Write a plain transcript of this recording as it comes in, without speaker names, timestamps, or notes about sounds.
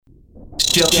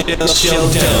Shell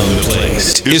down the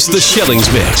place. It's the Shellings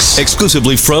Mix,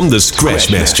 exclusively from the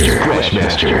Scratchmaster.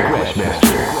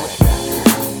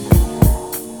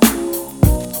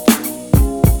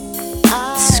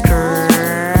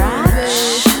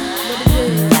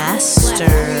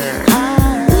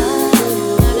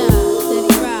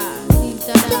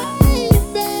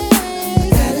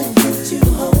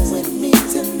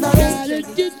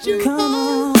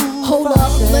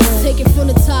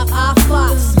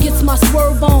 My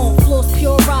swerve on, floors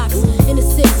pure rocks. In the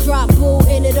 6 drop, boo,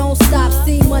 and it don't stop.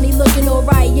 See money looking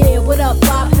alright, yeah, what up,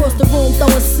 Bob? Across the room,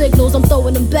 throwing signals, I'm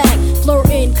throwing them back.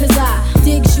 Flirting, cause I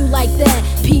digs you like that.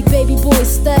 Pete baby boy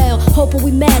style, hoping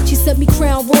we match. He sent me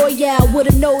Crown Royale with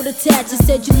a note attached. He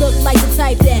said you look like the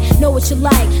type that know what you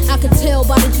like. I can tell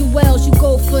by the jewels, you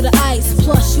go for the ice.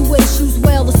 Plus, you wear shoes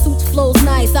well, the suit flows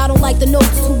nice. I don't like the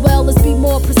notes too well, let's be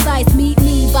more precise. Meet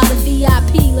me by the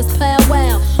VIP, let's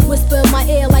powwow. Whisper in my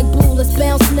ear like boo, let's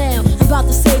bounce now. I'm about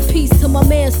to say peace to my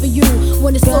mans for you.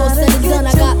 When it's all said and done,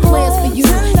 I got plans for you.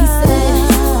 He said,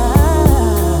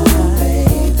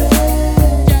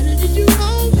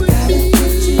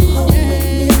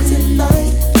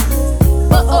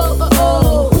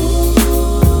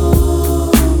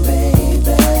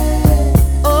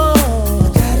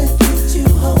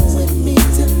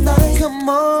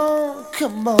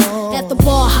 come on. At the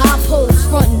bar, high post,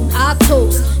 frontin', I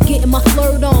toast. Getting my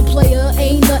flirt on, player,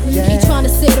 ain't nothing. He trying to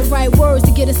say the right words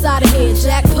to get inside of here.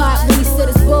 Jackpot when he said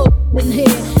his bow in here.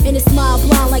 And his smile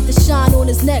blind like the shine on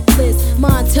his necklace.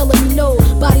 Mind telling me no,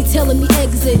 body telling me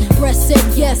exit. Breast said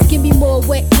yes, give me more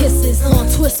wet kisses.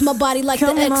 Twist my body like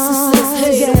the exorcist.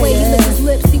 Hey, the way he licked his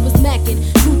lips, he was macking.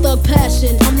 True thug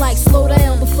passion, I'm like slow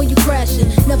down before you crashing.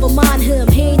 Never mind him,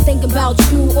 he ain't thinking about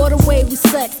you or the way we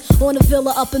sex. On a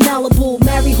villa up in Malibu,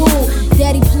 marry who?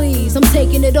 Daddy please, I'm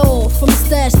taking it all, from the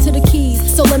stash to the keys.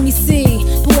 So let me see,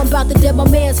 boo, I'm about to dead my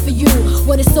mans for you.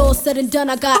 When it's all said and done,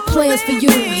 I got plans for you.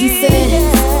 He said,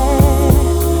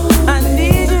 I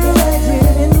need you right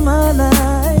here in my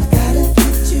life. Gotta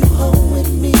get you home with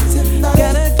me tonight.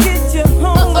 Gotta get you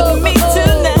home with me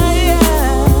tonight.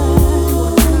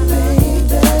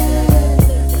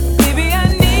 Baby, I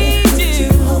need you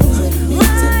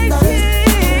right here.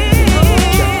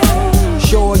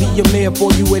 Shorty, I'm here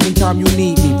for you anytime you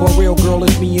need me. For real, girl,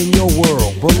 it's me in your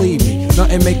world. Believe me,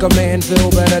 nothing make a man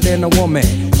feel better than a woman.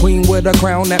 Queen with a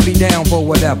crown that be down for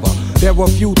whatever. There are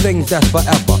few things that's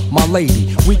forever, my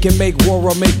lady. We can make war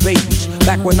or make babies.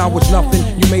 Back when I was nothing,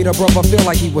 you made a brother feel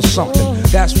like he was something.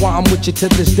 That's why I'm with you to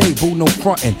this day, boo, no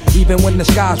frontin'. Even when the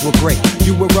skies were gray,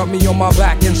 you would rub me on my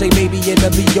back and say, baby, it'll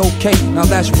be okay. Now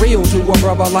that's real to a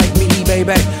brother like me,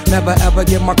 baby. Never ever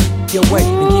give my away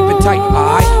and keep it tight,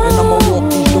 alright? And I'ma walk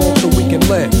these doors so we can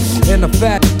live in a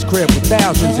fat crib with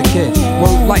thousands of kids.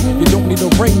 Word like, you don't need a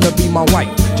ring to be my wife.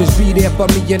 Just be there for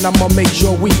me and I'ma make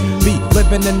sure we be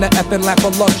living in the effing lap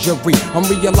of luxury. I'm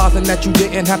realizing that you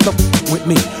didn't have to with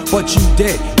me, but you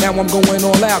did. Now I'm going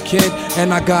all out, kid,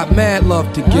 and I got mad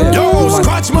love to give. Yo,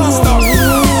 Scratchmaster.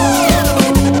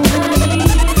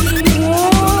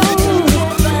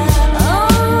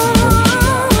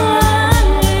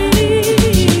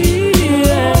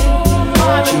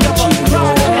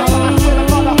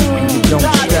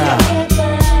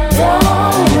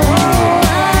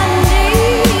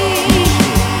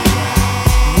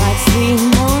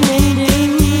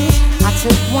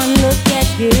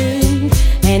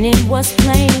 Was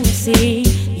plain to see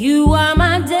you are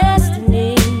my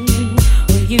destiny.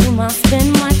 With you I'll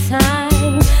spend my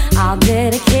time. I'll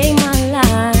dedicate my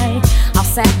life. I'll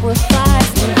sacrifice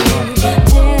for you.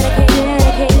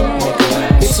 Dedicate.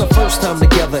 It's our first time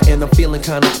together and I'm feeling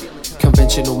kinda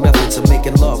conventional methods of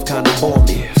making love kinda bore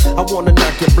me. I wanna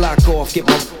knock your block off, get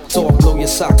my off, blow your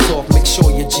socks off, make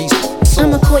sure your G's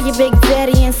I'ma call you Big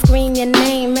Daddy and scream your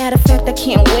name. Matter of fact, I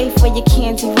can't wait for your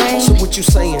candy rain. So what you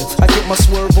saying? I get my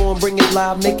swerve on, bring it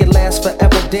live, make it last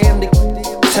forever. Damn the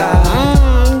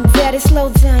time. Daddy, slow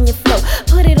down your flow.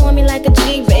 Put it on me like a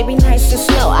G, baby, nice and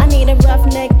slow. I need a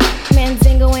roughneck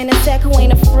Mandingo and a tech who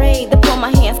ain't afraid to pull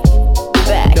my hands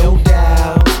back. No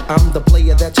doubt, I'm the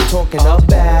player that you're talking about.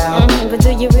 But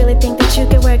do you really think that you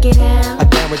can work it out? I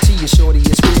guarantee you, shorty,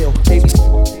 it's real. Baby,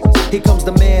 here comes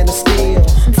the man of steel.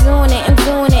 Doing it and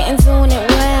doing it and doing it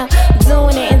well.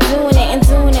 Doing it and doing it and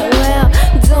doing it well.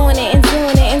 Doing it and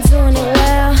doing it and doing it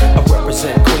well. I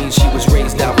represent Queens, she was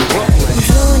raised out in Brooklyn.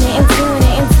 Doing it and doing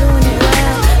it and doing it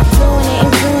well. Doing it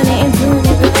and doing it and doing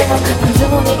it well.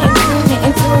 Doing it and doing it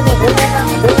and doing it well.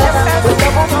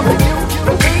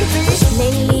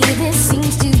 Lately there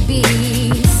seems to be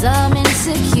some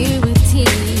insecurity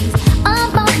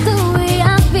about the way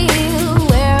I feel,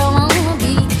 where I wanna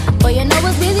be. But you know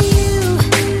it's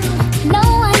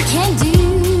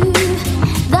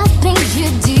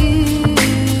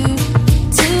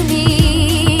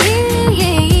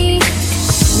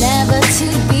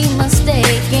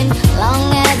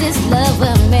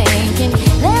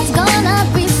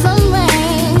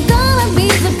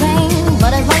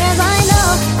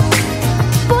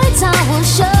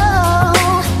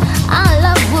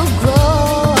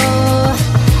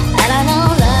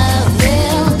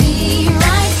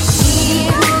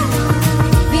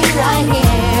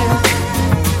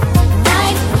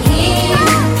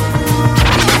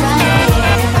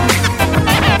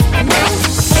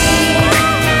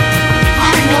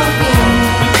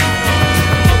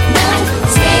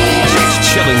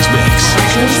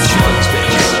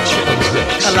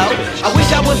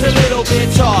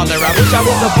I wish I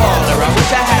was a baller. I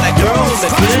wish I had a girl who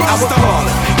looked good, I would call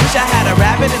her. Wish I had a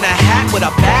rabbit in a hat with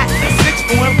a bat and a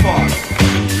 6'4" baller.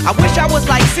 I wish I was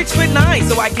like 6'9"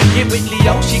 so I can get with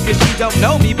Leoshi, cause she don't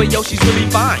know me, but yo, she's really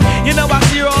fine. You know I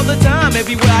see her all the time,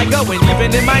 everywhere I go, and living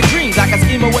in my dreams, I can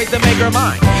scheme a way to make her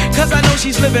mine. Cause I know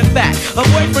she's living fat, her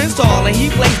boyfriend's tall and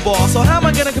he plays ball, so how am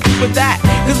I gonna compete with that?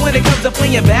 Cause when it comes to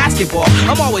playing basketball,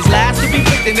 I'm always last to be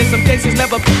picked, and in some cases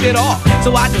never picked it off.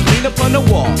 So I just lean up on the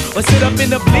wall, or sit up in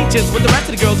the bleachers with the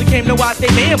rest of the girls who came to watch they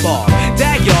man ball.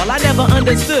 Dag y'all, I never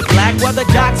understood black, why the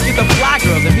jocks get the fly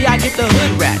girls, and me I get the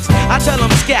hood rats. I tell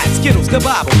them scat, skittles,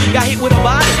 kabobble, got hit with a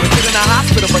bottle, and put in a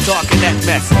hospital for talking that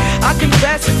mess. I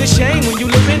confess it's a shame when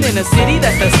you living in a city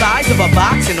that's the size of a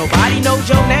box and nobody knows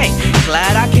your name.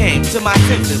 Glad I came to my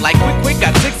senses, like quick,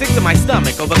 got sick to my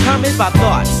stomach, overcome it by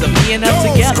thoughts of me and her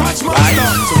together, right? So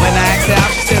when I asked her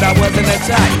out, she said I wasn't a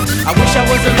type. I wish I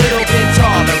was a little bit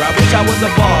taller, I wish I was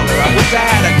a baller. I wish I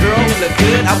had a girl who looked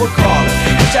good, I would call her.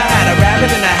 Wish I had a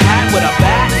rabbit in a hat with a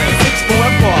bat and a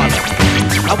 6'4" baller.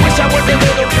 I wish I was a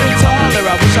little bit taller,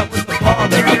 I wish I was the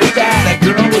baller. I wish I had a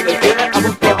girl who looked good, I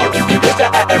would call her. Wish I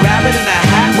had a rabbit in a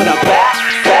hat with a bat.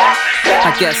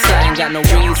 I guess I ain't got no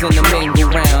reason to mingle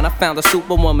round. I found a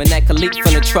superwoman that could leap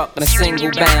from the truck in a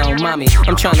single bound. Mommy,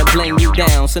 I'm trying to bling you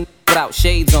down, so without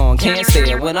shades on, can't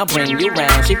stare when I bring you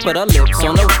round. She put her lips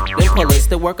on the then pull it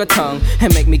to work her tongue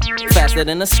and make me faster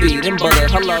than a speed and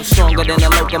bullet. Her love stronger than a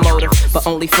locomotive, but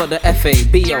only for the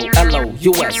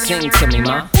FABOLOUS. Sing to me,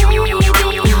 ma. Baby,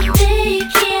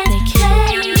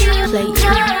 they can't play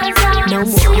you no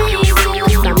more.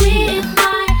 I'm here.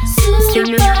 See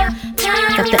me?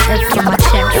 Got the F on my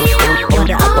chest. What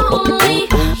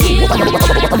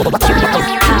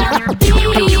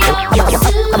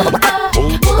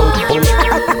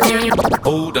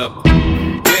Hold up.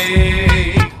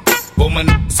 Hey, for my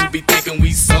niggas who be thinking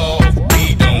we soft,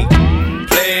 we don't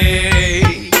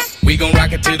play. We gon'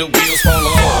 rock it till the wheels fall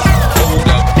off. Hold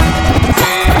up.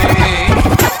 Hey,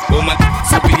 for my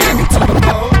niggas who be acting too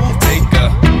cold, take a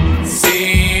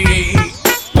seat.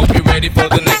 Hope you're ready for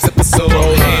the next episode.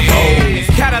 Hey.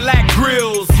 Cadillac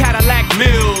grills, Cadillac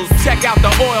mills. Check out the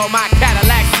oil my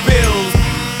Cadillac spills.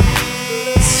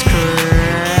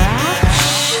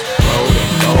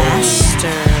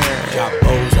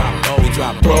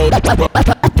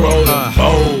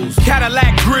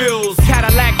 Cadillac grills,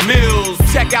 Cadillac mills.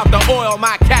 Check out the oil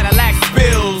my Cadillac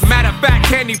spills. Matter of fact,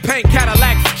 candy paint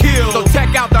Cadillacs kill. So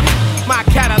check out my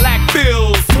Cadillac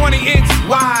bills. 20-inch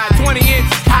wide,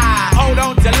 20-inch high. Hold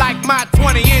on to like my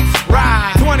 20-inch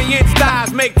ride. 20-inch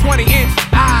thighs make 20-inch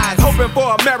eyes. Hoping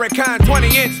for American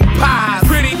 20-inch pies.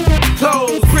 Pretty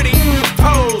clothes, pretty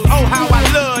toes. Oh, how I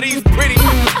love these pretty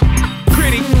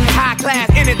high class,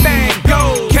 anything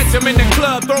goes. Catch them in the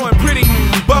club throwing pretty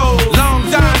bows. Long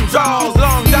John draws,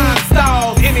 long John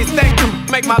stalls. Anything to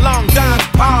make my long John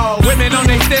pause. Women on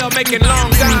they still making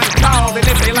long John calls. And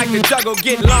if they like to juggle,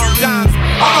 get long Johns.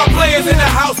 All players in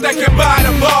the house that can buy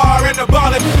the bar and the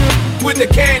ballin' with the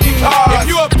candy cars. If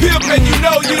you a pimp and you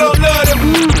know you don't love them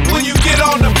when you get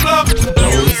on the floor.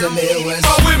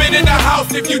 All women in the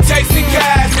house if you chasing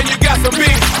cash and you got some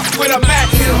big with a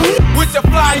match. With your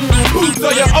fly boots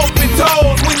or your open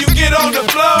toes when you get on the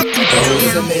floor.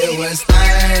 Those are Midwest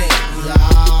things,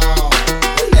 y'all.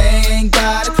 They ain't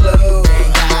got a clue.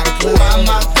 Why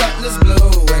my cutlass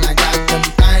blue and I got them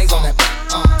things on that.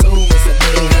 Too it's a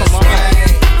Midwest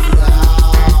thing,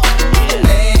 y'all.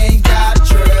 They ain't got a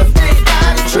trip.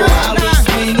 I was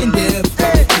swinging dip.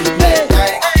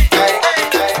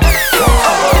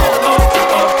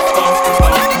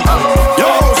 Yo,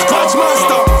 Scratch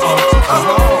Master.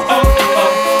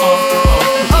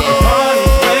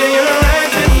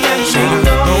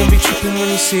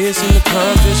 See us in the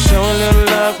club, just show a little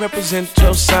love, represent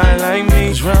your side like me.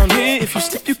 'Cause round here, if you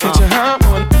slip, you catch a hot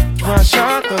one. One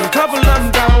shotgun, a couple of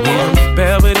them down one.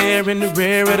 Belvedere in the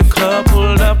rear of the club,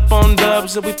 pulled up on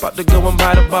dubs, and we about to go and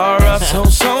buy the bar up. So,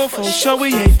 for sure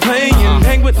we ain't playing,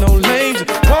 hang with no lames,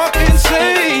 walk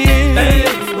insane. Hey,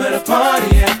 where the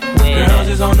party at? Girls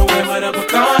is on the way where the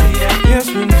Bacardi at. Yes,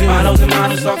 we do. Models and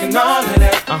models talking all of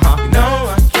that. You know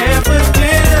I can't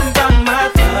pretend about my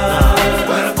love.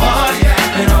 Where the party at?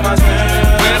 And all my girls.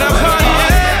 Where the party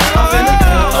at? Up in the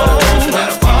club. Where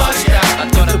the party at? I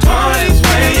thought the party's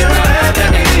where you're at. That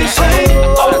nigga say.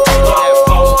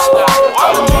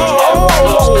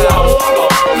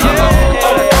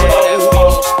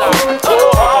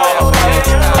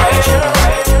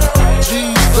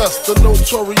 Jesus, the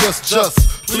notorious just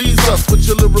please us with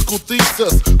your lyrical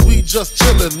thesis. We just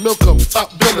chillin', milk 'em,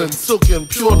 top billin', silkin',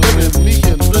 pure linen, me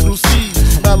and Little C,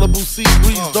 Malibu sea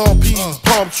breeze, dawn peas,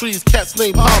 palm trees, cats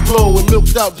named Pablo and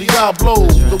milked out Diablo.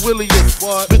 The williest,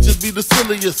 bitches be the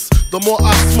silliest. The more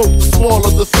I smoke, the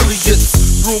smaller the silly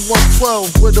gets. Room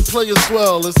 112, where the players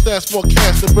dwell, and stash more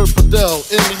cash than Bert Fidel.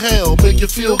 Inhale, make you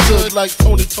feel good like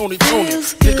Tony.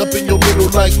 Pick up in your middle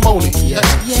like Moni. Yeah.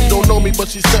 She don't know me, but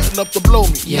she's setting up to blow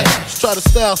me. Yeah. Try to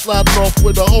style sliding off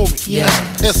with a homie. Yeah.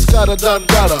 Escada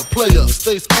Dandada, player,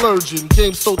 stay splurging.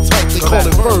 Game so tight, they call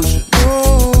it version.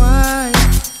 Oh, I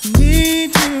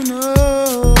need to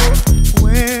know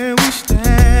where we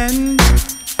stand.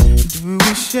 Do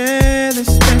we share the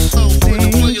special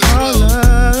thing called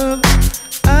love?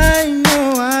 I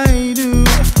know I do.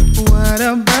 What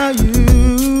about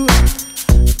you?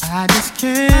 I just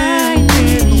can't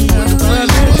get enough of it.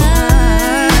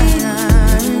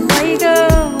 Where you go?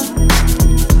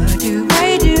 What do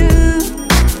I do?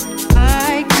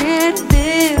 I can't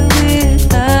live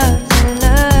without your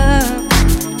love.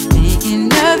 Thinking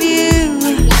of you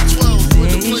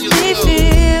makes me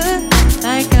feel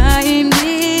like I am the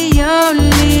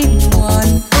only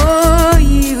one for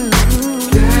you.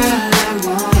 Girl, I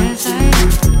want to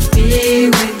be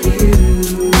with you.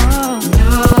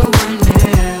 No one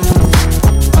else.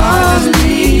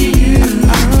 Only you.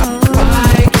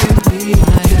 I can be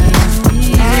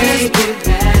make it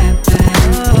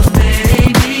happen,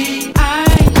 baby. I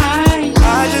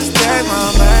just take my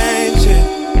main chick.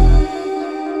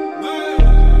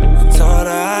 I told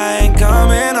her I ain't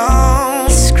coming home.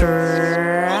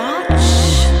 Scratch.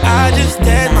 I just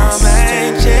take my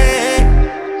main chick.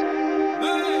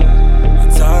 I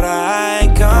told her I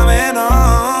ain't coming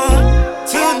home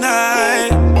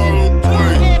tonight.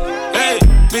 Hey,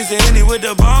 busy Henny with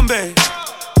the Bombay.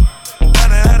 I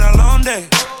done had a long day.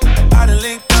 I done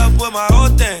linked up with my whole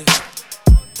thing.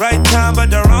 Right time, but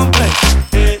the wrong place.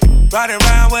 Yeah. Riding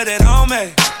around with it on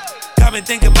me. Got me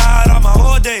thinking about all my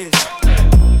whole days.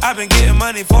 I've been getting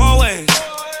money 4 ways.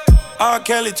 R.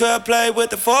 Kelly 12 play with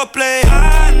the foreplay.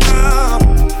 I know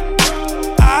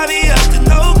I be up to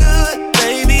no good,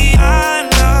 baby. I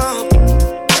know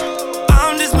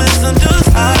I'm just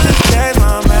misunderstood. I just gave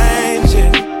my main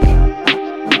chick.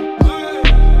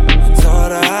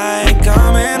 Told her I ain't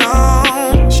coming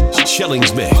home.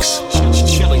 Shellings Mix.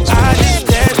 I just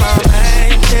gave my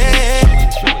main chick.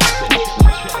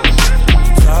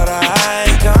 Told her I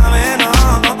ain't coming home.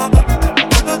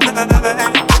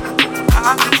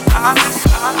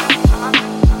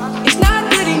 It's not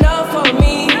good enough for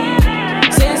me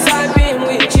since I've been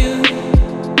with you.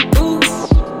 Ooh.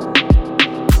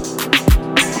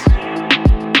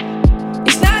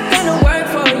 It's not gonna work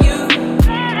for you.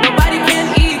 Nobody can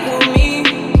equal me.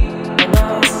 No.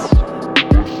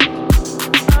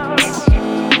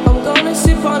 I'm gonna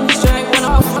sip on the strength when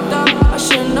I'm fucked up. I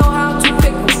should know how to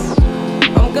pick 'em.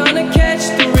 I'm gonna catch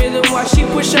the rhythm while she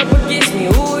push up against me.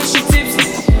 Ooh, is she tipsy?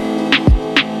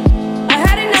 I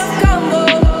had enough combo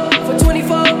for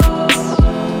 24.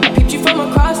 I peeped you from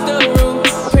across the room.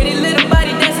 Pretty little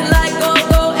body dancing like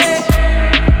go-go, eh.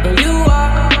 And you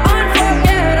are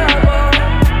unforgettable.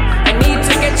 I need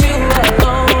to get you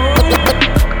alone.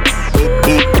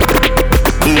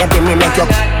 Give me make up.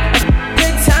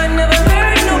 Good time, never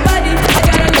hurt nobody. I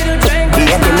got a little drink.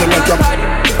 Give me make up.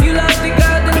 If you love the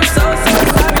girl, then I'm so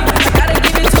sorry. I gotta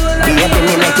give it to her like Give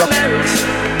me make up. marriage.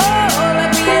 Oh,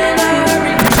 let me in a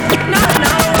hurry. No,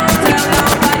 don't tell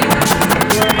nobody.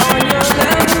 You're on your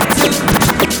level too.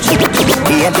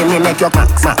 Give me make your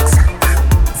max.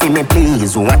 See me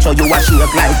please, watch how you wash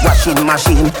it like washing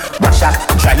machine. Wash up,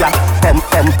 dry up,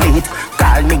 complete.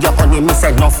 Call me your honey, me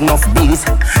say enough bees.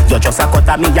 You just a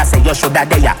cut me, ya say you shoulda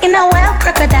there. In a well,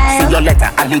 crocodile. See your letter,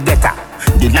 alligator.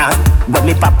 The last when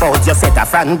me pop out, you set a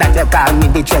friend that you call me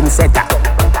the trendsetter.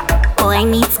 Boy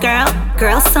meets girl,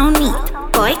 girl so neat.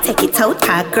 Boy take it out,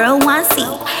 car girl want see.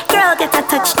 Girl get a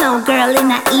touch now, girl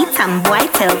in a eat. And boy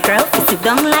tell girl to sit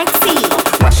down like sea.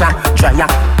 Wash up, dry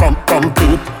up,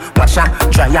 complete. Wash up,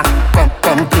 dry up,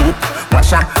 complete.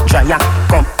 Wash up, dry up,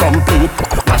 complete.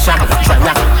 Wash up, dry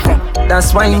up,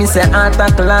 That's why me say tackle.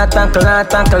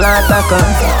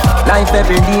 Life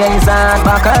every day is hard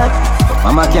buckle.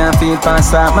 Mama can't feel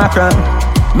past that macro.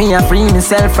 Me a free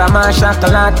myself from a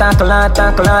shackle.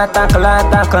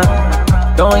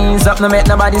 Don't ease up, no make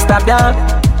nobody stop ya.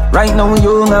 Right now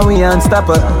you and we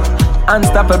unstoppable.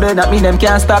 Unstoppable, that mean them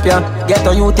can't stop ya. Get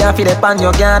on you can't feel it on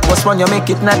your can't. What's when you make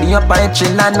it not the upper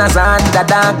echelon as a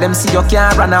underdog. Them see you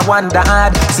can't run and wonder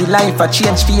hard. See life a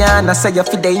change for ya and I say you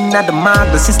feel the inner the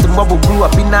mark. The system what we grew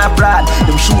up in abroad.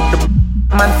 Them shoot the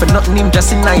Man for nothing, him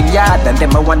just in 9 yard. And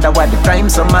them I wonder why the crime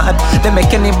so mad. They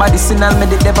make anybody sin and me,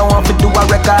 they never want to do a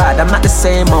record. I'm not the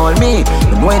same old me.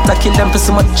 You know it to kill them for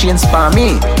so much change for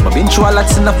me. I've been through a lot,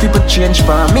 enough people change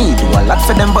for me. Do a lot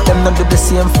for them, but them not do the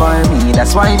same for me.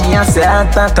 That's why me I say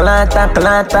tackle.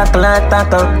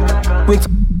 Quick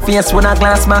face when I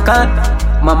glass maca.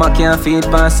 Mama can't feed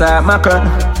pass her mackerel.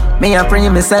 Me a free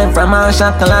myself from a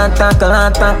chocolate.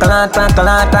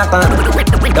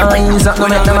 Don't ease up, no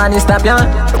make nobody stop ya.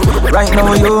 Right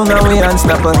now you know we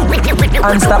unstoppable.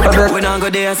 We don't go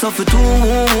there so for too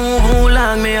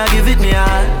long. Me I give it me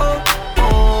all.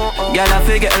 Girl I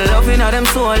feel get love in them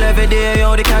soul every day.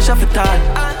 Yo the cash off it all.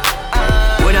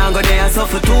 We don't go there so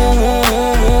for too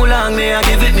long. Me I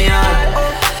give it me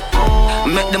all.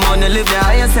 Make the money live the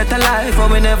highest set of life. But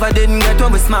we never didn't get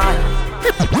what we smart.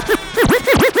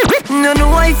 No know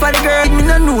why for the girl, me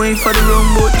no know why for the room,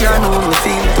 but you know me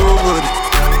feel too good.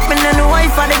 Me no know why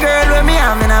for the girl where me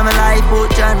am in my life, but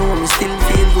you know me still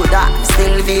feel good. Me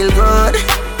still feel good.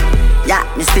 Yeah,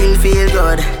 me still feel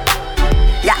good.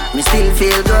 Yeah, me still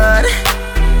feel good.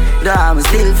 Yeah, me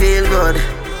still feel good.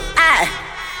 Aye.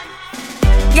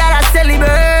 Girl, I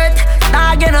celebrate.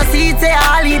 Now get no seat, say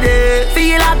holiday.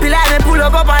 Feel happy like me pull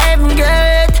up a heaven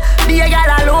gate. Be a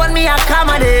girl alone, me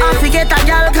accommodate. I forget a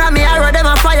girl come me, I run them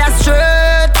a fire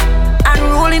straight. And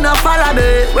rolling a follow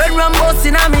me. When I'm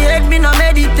busting on me head, me no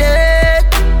meditate.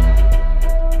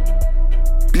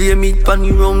 Play me pan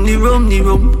the rum.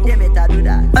 Yeah, me ta do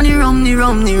that. Pan the rum.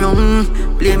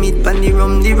 Play me pan the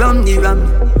rum.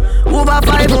 Over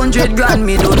 500 grand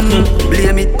me done.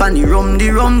 Play me pan the rum.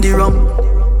 Pan the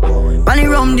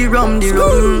rum.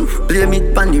 Play me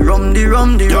pan the rum.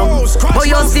 But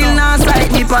you still not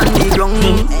sight me pan the rum.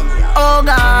 Oh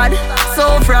God,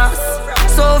 so frost,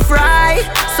 so fry,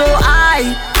 so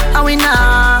high. And we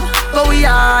nah go we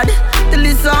hard till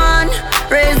the sun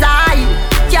raise high.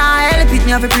 Can't help it,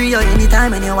 me have to pray you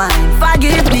anytime and you want.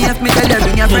 Forgive me if me tell you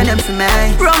bring your friend them for me.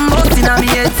 Rum busting on me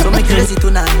head, so me crazy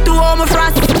tonight. To all my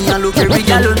frost, me and look every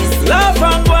gal on this. Laugh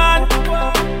and go on,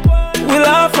 we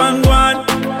laugh and go on.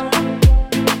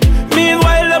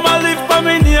 Meanwhile, them a live for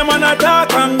me name and a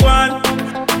talk and go on.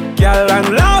 Girl and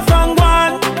laugh and go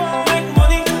on, make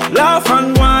money, laugh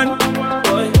and go on.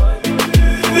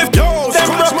 If them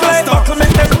broke like buckle,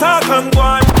 make them talk and go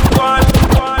on.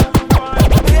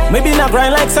 Maybe not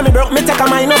grind like semi broke, me take a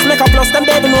minus, make a plus. Them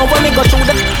baby know when me go through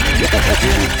the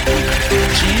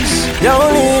cheese. You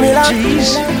leave me like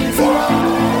cheese. For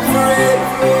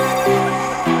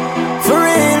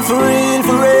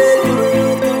real.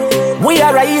 We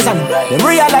are rising, them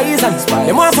realizing.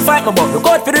 Them want to fight me but look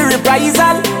out for the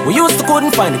reprisal. We used to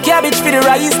couldn't find the cabbage for the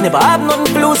rice. Never have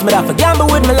nothing to lose, me have to gamble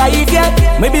with my life, yeah.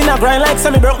 Maybe not grind like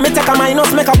semi broke, me take a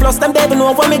minus, make a plus. Them baby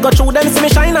know when me go through, them see me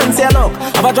shine and say look.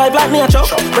 Have a drive like me a truck,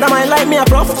 but I mind like me a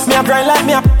prof. Me a grind like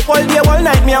me a all day, all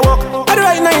night me a walk. At the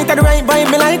right night, at the right vibe,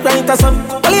 me like right or some.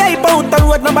 Only hype out the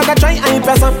road, no bother try hype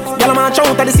or some. Y'all man shout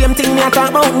at the same thing me a talk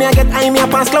about. Me a get high, me a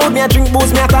pass cloud, me a drink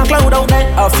booze, me a talk cloud out there.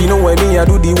 I feel know when me a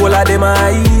do the whole of them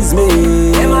eyes me.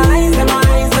 Them eyes.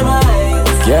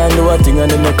 Can't do a thing and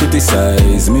them no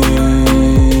criticize me.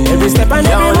 Every step and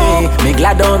every move. Me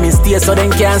glad on me stay so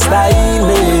them can't style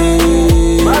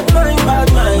me. Bad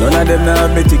mind. None of them now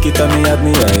have me ticket and me have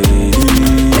me ID.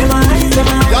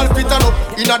 Y'all fit on up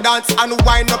in a dance and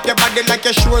wind up your body like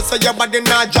you're sure so your body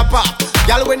not drop off.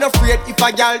 Y'all when afraid if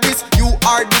a y'all this, you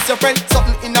are this your friend.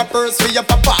 Something in a purse for your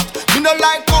pop up. Me no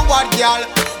like coward y'all.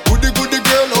 Goody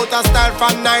girl out of style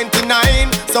from 99.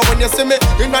 So when you see me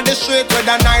in the street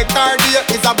whether night or day,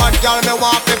 it's a bad girl me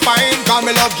want to find. Cause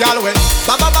me love y'all with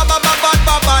bad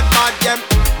yeah.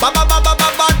 Bad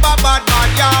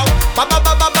yow. Bad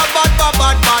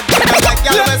like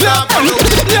y'all with some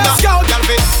let's go.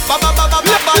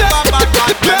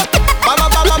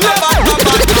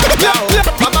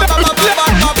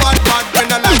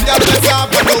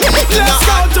 Let's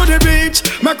go to the beach.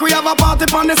 Make we have a party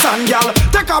on the sand, girl.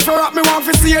 Take off your rock, me want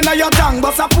to see you now your tongue.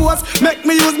 But suppose, make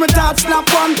me use my touch, snap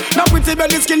one. Now pretty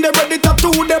belly skin, they ready to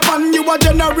do the pan. You a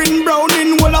generating brown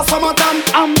in whole of summertime.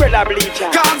 Umbrella bleacher.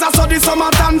 Cause I saw the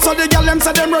summertime, so the girl them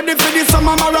say them ready for the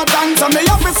summer marathon. So me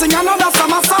have to sing another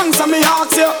summer song. So me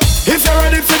ask you, if you're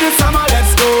ready for the summer,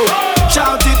 let's go.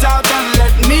 Shout it out and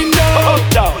let me know.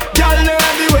 Girl, know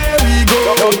everywhere we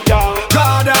go.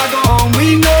 God, I go home,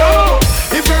 we know.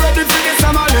 If you're ready for the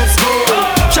summer, let's go.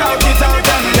 Shout it out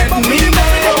and let me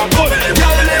know.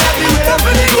 Girl, know everywhere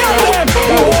we go.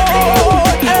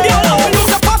 You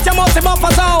can pass your mouth above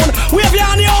a sound. We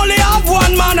only have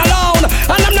one man alone.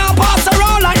 And I'm not pass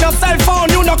around like your cell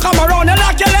phone. You no come around, you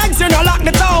lock your legs, you no lock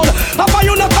the town. After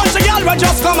you no touch the girl, we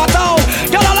just come a town.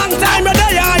 Girl, a long time you're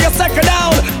there, you second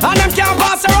down.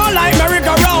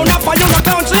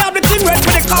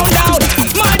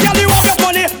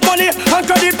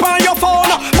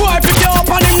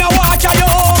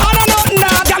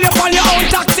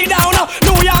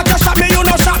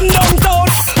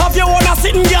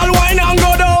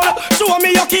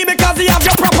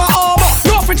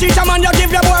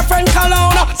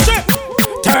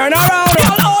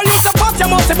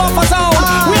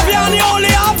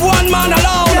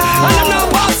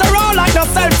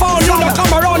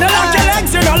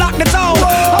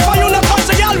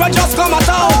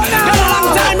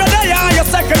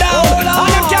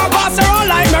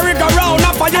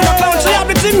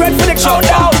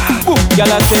 Y'all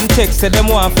a send text, say them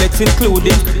want flex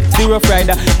including Zero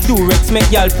Friday, Durex, make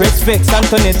y'all press vex.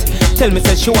 Antoinette, tell me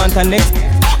say she want her next.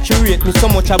 She rate me so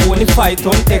much I won't fight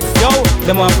on text. Yo,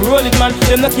 them want to roll it man,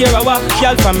 them not care about.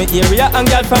 Y'all from my area and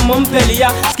y'all from Montpellier.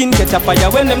 Skin catch a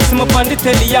fire when them see me on the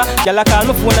telly. Y'all a call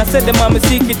my phone and say them want me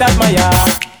secret admire.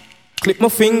 Click my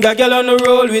finger, girl on the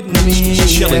roll with me.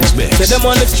 Shellings Mix. Say them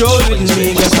on the stroll with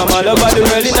me. Get from all over the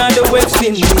world in all the West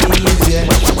Indies. Yeah.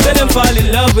 Say them fall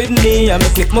in love with me. I me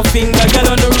click my finger,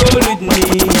 girl on the roll with me.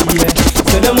 Yeah.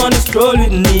 Say them on the stroll with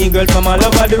me. Girl from all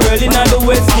over the world in all the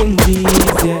West Indies.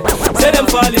 Yeah. Say them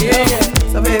fall in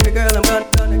love. So baby girl, I'm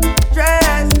gonna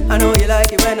dress. I know you like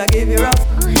it when I give you up.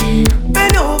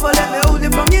 Bend over, let me hold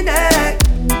it from your neck.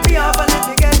 Be off and let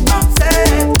you get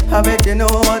upset. I bet you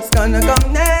know what's gonna come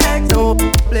next. No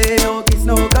play, no kiss,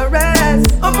 no caress.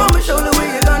 Up on my shoulder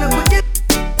where you gonna put it.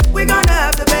 We're gonna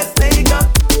have the best makeup.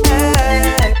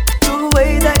 Hey, the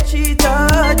way that she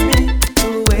touched me,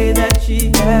 the way that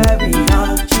she carry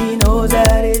on. She knows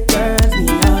that it turns me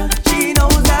on. She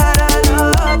knows that I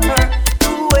love her. The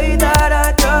way that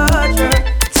I touch her,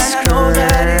 and I know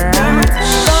that it turns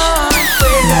me on.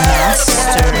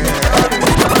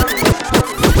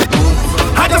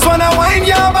 I just wanna wind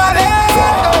your body.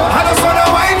 I just wanna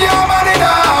wind your body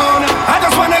down. I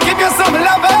just wanna give you some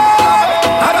love.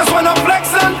 I just wanna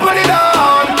flex and put it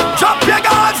on. Drop your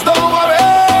guards, don't worry.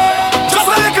 Just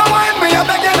a little wind me, I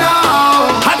beg you now.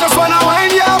 I just wanna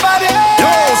wind your body.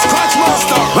 Yo, Scratch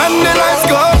Master. When the lights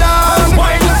go down,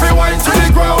 wind your free wind to the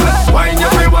ground. Wind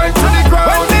your free wind to the ground.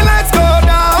 When the lights go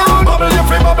down, bubble your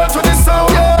free bubble to the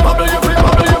sound. Bubble your free,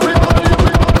 bubble your free, bubble your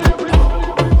free, bubble your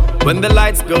free. When the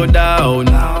lights go down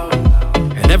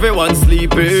and everyone's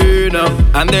sleeping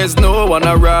and there's no one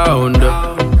around,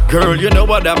 girl, you know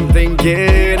what I'm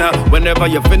thinking. Whenever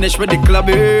you finish with the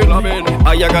clubbing,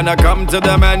 are you gonna come to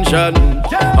the mansion?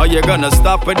 Are you gonna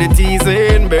stop with the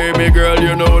teasing? Baby girl,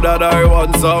 you know that I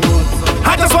want some.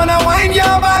 I just wanna wind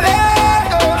your body.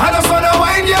 I just wanna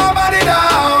wind your body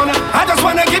down. I just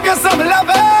wanna give you some love.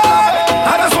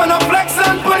 I just wanna flex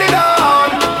and put it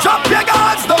on. Drop your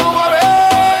guards, don't worry.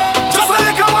 Just a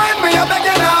little wind me, I beg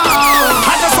you now.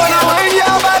 I just wanna wind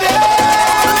your body.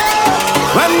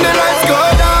 When the lights go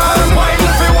down, wind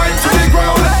your free wind to the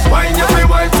ground. Wind your free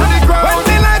wind to the ground. When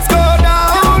the lights go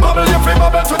down, bubble your free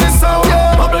bubble to the sound.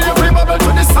 Bubble your free bubble to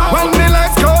the sound. When the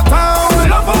lights go down,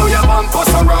 love how your bump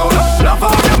us around. Love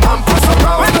how your bump us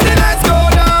around. When the lights go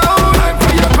down, time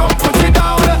for you come put it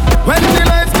down. When the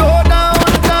lights go down,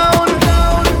 down,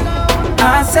 down, down.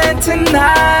 I said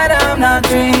tonight I'm not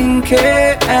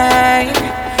drinking,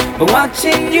 but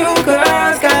watching you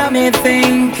girls got me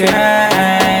thinking.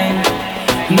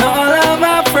 And all of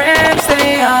my friends,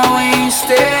 they are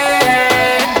wasted.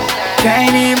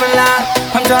 Can't even lie,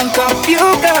 I'm drunk off you,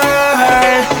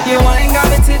 girl. You ain't got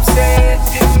me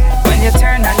tipsy. When you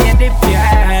turn on your dip,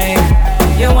 yeah.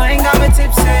 You ain't got me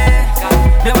tipsy.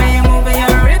 The way you moving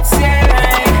your hips,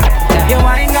 yeah. You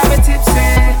ain't got me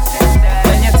tipsy.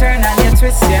 When you turn on your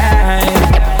twist, yeah.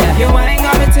 You ain't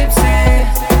got me tipsy.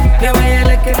 The way you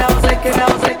lick it out, lick it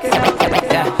out, lick it out,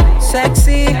 yeah.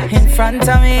 Sexy in front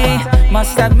of me.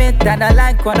 Must admit that I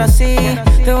like what I see.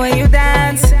 The way you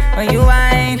dance, when you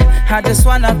whine, I just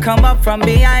wanna come up from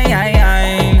behind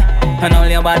and hold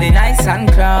your body nice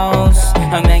and close,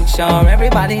 and make sure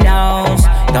everybody knows.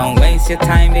 Don't waste your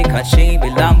time because she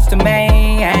belongs to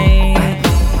me.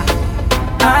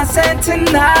 I said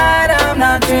tonight I'm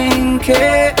not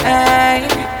drinking,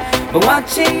 but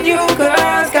watching you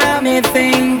girls got me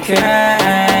thinking.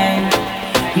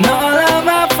 And all of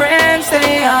my friends,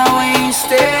 they are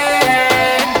wasted.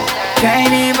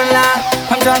 Can't even lie,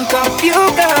 I'm drunk off you,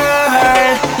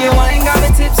 girl. You ain't got me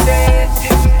tipsy.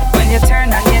 When you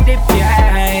turn on your dip,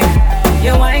 yeah.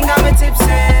 You ain't got me tipsy.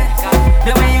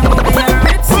 The way you move your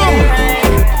hips,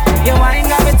 yeah. You ain't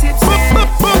got me tipsy.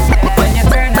 When you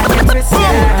turn on your twist,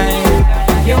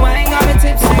 yeah. You ain't got me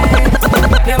tipsy.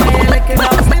 The way you lick it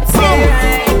those lips,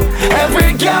 yeah.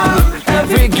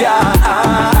 Every girl,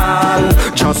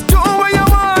 just do what you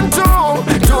want to.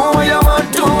 Do what you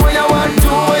want, do what you want, do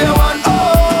what you want.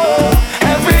 Oh,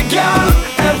 every girl,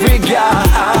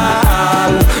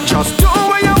 just do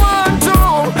what you want to.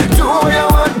 Do what you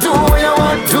want, do what you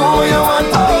want, do what you want.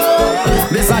 Oh,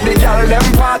 this are the girl them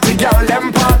party, girl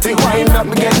them party. Wind up,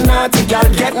 get naughty, girl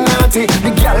get naughty.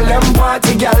 The girl them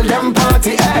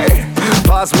party, hey.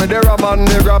 pass me the rub and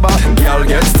the rubber. Girl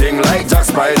get sting like Jack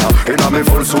Spider. Inna me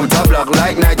full suit of black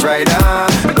like Knight Rider.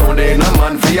 Don't need no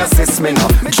man fi assist me now.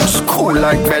 Just cool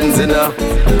like Benzina.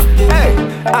 Hey,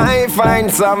 I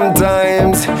find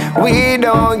sometimes we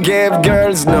don't give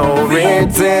girls no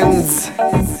ratings.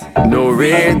 No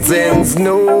ratings,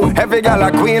 no. Every girl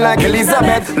a queen like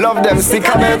Elizabeth. Love them stick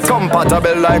a bet.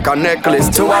 Compatible like a necklace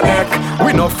to a neck.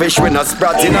 We no fish, we no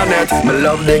sprat in a net. Me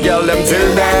love the girl them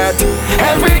till death.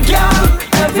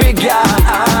 Every girl,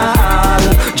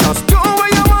 just do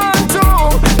what you want to.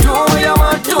 Do what you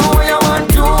want, do what you want,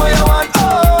 do what you want.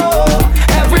 Oh,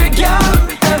 every girl,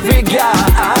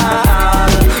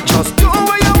 just do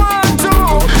what you want to.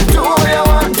 Do what you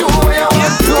want, do what you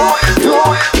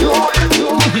want,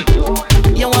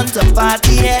 do. You want to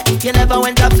party, yeah? You never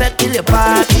went to fete till you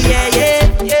party,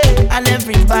 yeah. And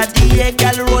everybody, yeah,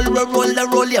 girl,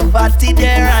 roll your body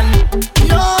there, and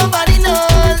nobody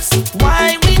knows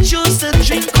why we choose to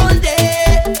drink all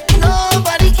day.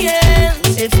 Nobody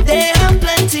cares if they have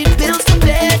plenty bills to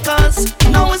pay, 'cause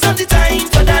now is not the time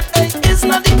for that. It's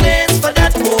not the place for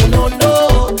that. Oh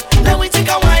no. Let me take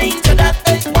a wine to that,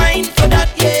 wine for that,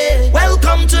 yeah.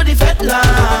 Welcome to the fete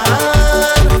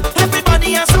land.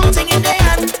 Everybody has something in their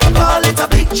hand. Call it a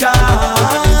big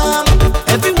jam.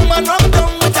 Every woman run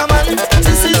down with a man.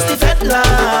 This is the fete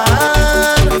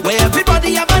land, where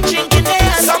everybody have a drink in their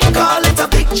hand. Some call it a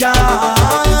big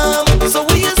jam. So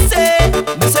what you say?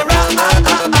 Mr.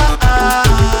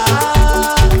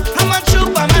 I'm a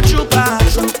trooper.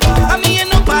 I mean you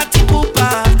no party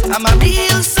pooper. I'm a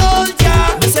real soldier.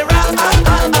 Mr.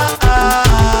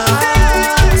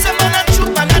 Say man a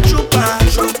trooper.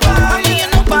 I mean you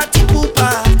no party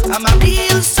pooper. I'm a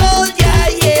real soldier,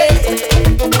 yeah.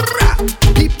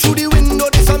 Peep through the window,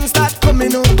 the sun start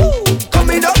coming up.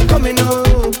 Coming up.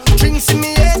 Drinks in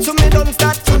me head, so me don't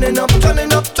start turning up.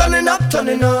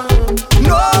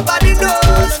 Nobody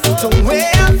knows the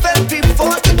way I felt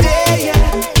before today,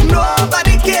 yeah.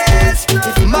 Nobody cares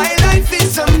if my life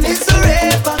is a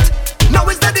misery, but now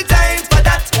is not the time for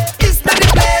that. It's not the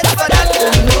place for that.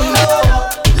 No.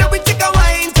 Let me take a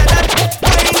wine to that,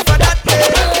 wine for that,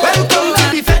 yeah. Welcome to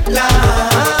the fete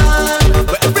land,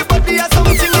 where everybody has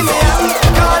something in their hand.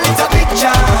 Call it a big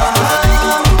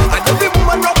jam, and every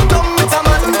woman rub down with a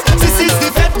man. This is the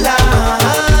fete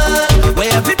land,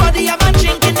 where everybody have a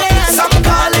drink in their hand. Some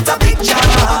call it a big jam.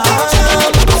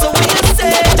 So what you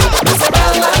say?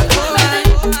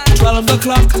 12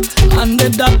 o'clock on the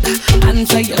dot.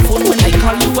 Answer your phone when I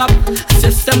call you up.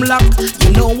 System lock,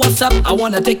 you know what's up. I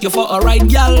wanna take you for a ride,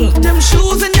 gal. Them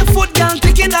shoes in your foot, gal,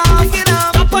 take it off.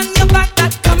 Up on your back,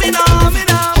 that coming off.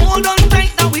 Hold on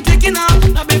tight, now we taking off.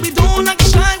 Now baby, don't act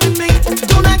shy with me.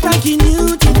 Don't act like you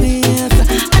new to this.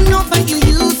 I know that you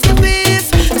used to this.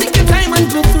 Take your time and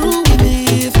go through with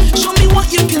this. Show me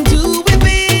what you can do with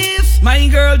this. My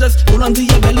girl, just hold on to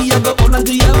your belly, I go hold on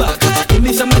to your back. Give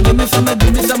me some of that.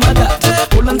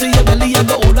 Hold on to your belly, I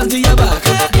go hold on to your back.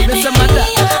 Give me some of that.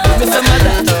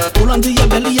 Hold on to your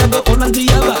belly, I go hold on to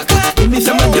your back. Give me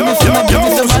some of that.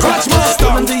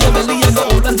 Hold on to your belly, I go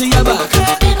hold on to your back.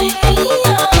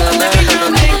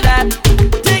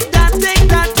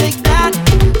 Take that.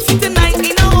 See tonight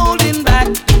ain't no holding back.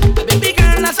 Baby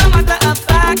girl, that's a matter of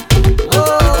fact.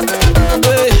 Oh,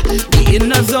 we in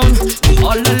the zone, we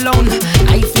all alone.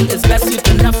 I feel it's best you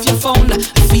turn off your phone.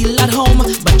 Feel at home,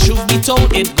 but truth be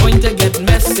told, it's going to get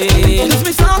messy. Cause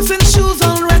my socks and shoes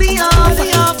already off.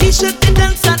 T-shirt the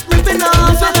dance that ripping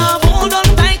off. Hold on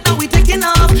tight, now we taking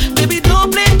off. Baby,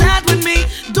 don't play that with me.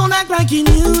 Don't act like you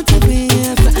new to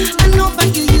this. I know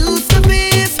that you used to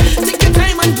this. Take your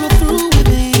time and go through with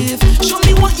this. Show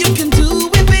me what you can do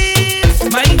with this.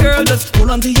 My girl, just hold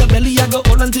on to your belly, I go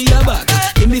hold on to your back.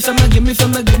 Give me some of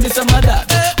that.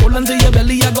 Hold on to your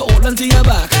belly, I go hold on to your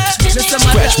back.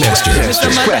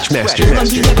 Scratch Master. Hold on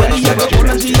to your belly, I go hold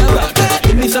on to your back.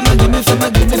 Give me some of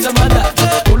that.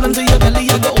 Hold on to your belly,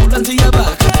 I go hold on to your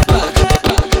back.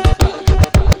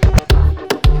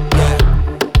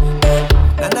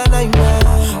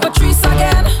 Patrice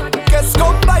again. Guess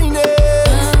combine it.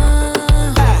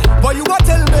 Boy, you what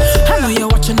tell me? I know you're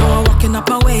watching, now I'm walking up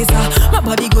my ways. My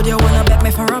body good, you wanna bet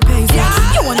me for a pace.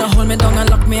 You wanna hold me down and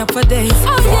lock me up for days.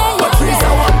 Patrice,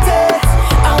 I want it.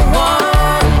 I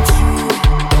want you,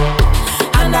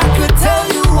 and I could tell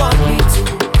you want me to.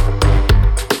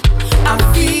 I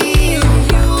feel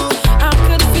you. I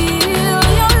could feel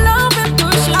your love and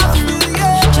pushing. I feel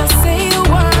you. Just say you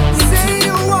want me. Say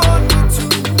you want me to.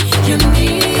 You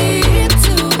need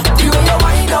to. The way you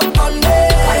wind up on me,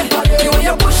 the way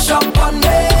you push up on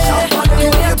me, the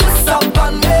way you twist up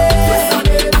on me.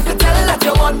 I could tell that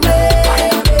you want me.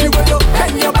 The way you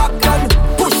bend your back and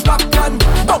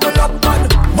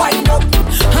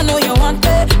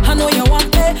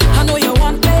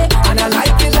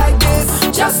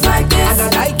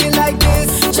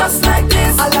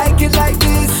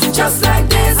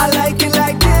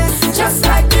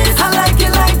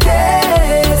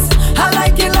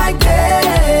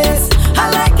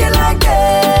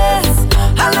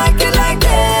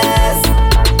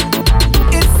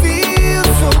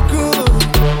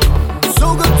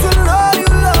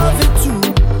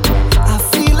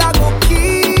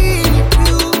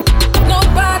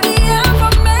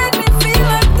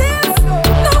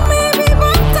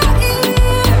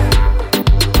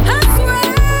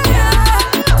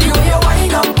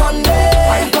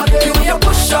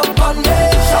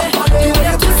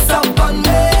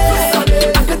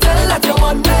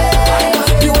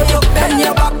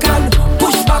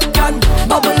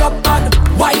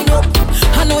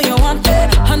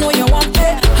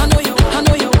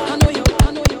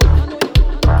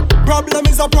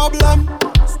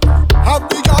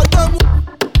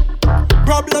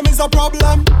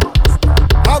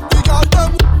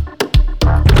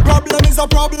is a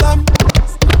problem.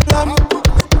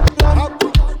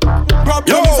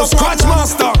 Yo, Scratch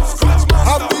Master.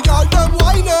 Happy girl them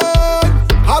whining.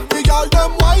 Happy girl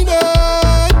them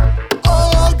whining.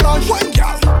 Oh gosh, wine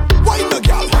girl, wine the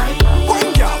girl,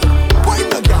 wine girl, wine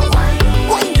the girl,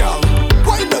 wine girl,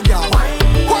 wine the girl,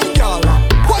 wine girl,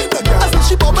 wine the girl. I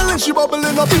see she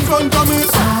bubbling up in front of me.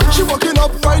 She walking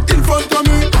up right in front of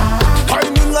me,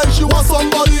 whining like she wants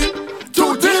somebody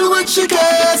to deal with. She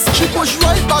case. She push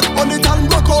right back on it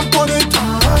and rock up on it.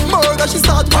 Murder, she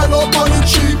start pile up on it.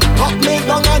 She hop me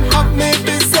down and hop me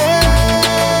busy.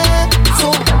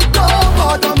 So don't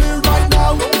bother me right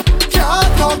now.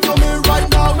 Can't talk to me right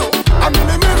now. I'm in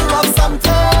the middle of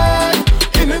something.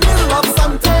 In the middle of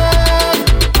something.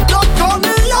 Don't call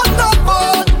me on the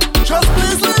phone. Just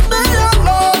please leave me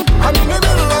alone. I'm in the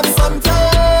middle of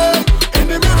something. In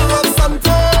the middle of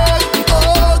something.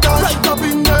 Oh God, right up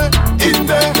in there,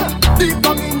 deep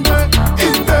down in there,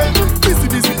 busy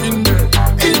in there,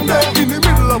 in the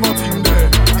middle of a thing there,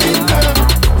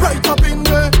 right up in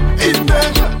there,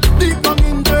 deep down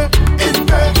in there,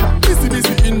 busy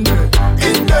in there,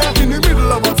 in the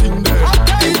middle of a thing there,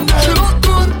 She look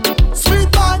good, sweet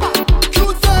man,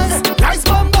 cute face, nice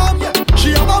bam bam.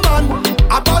 She have a man,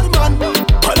 a bad man,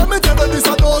 but let me tell her this,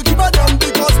 I don't give a damn,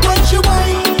 because when she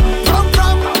whine,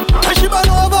 and she bend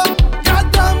over,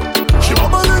 goddamn, she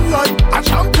bubbling like a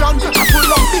champion. I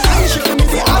pull up the hand, she give me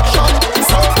the action.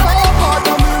 So don't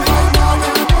bother me right now.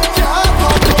 Can't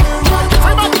talk to me right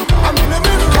now. I'm in the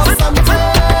middle of something.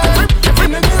 In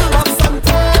the middle of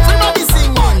something. Everybody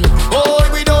singing. Oh,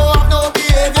 we don't have no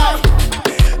behavior.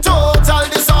 Total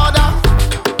disorder.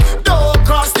 Don't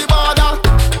cross the border.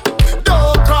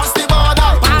 Don't cross the border.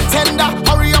 Bartender,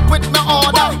 hurry up with my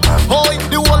order. Oh,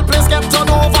 the whole place get turned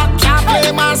over. Can't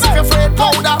play mass if you're afraid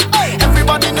powder.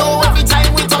 Everybody know every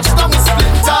time we touch them is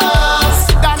splinters.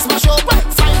 That's my show.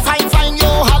 Fine,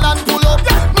 yo, Holland pull up.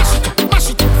 Mash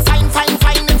it, fine.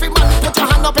 Every man put your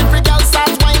hand up, every girl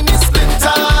start whining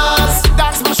splinters.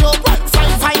 That's my show.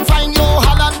 Fine, yo,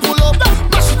 Holland pull up.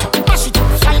 Mash it,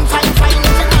 fine. Every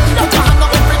man put your hand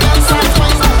up, every girl start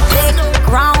whining.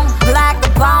 Grown, black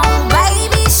bone,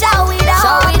 baby, show it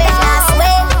all. Dance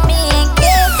with me and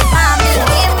give mommy,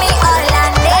 give me all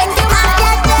I need. I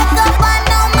can take up on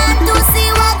no man to see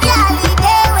what girl he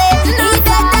dey with. He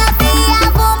better be a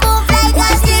boom boom fly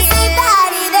 'cause she see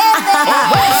daddy dey with.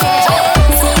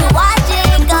 See you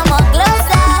watching, come on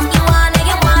closer. You wanna.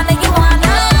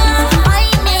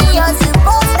 Find me, you're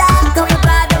superstar. Come and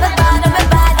bad.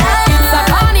 It's a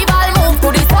carnival, move to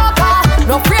the soca.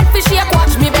 No afraid to shake,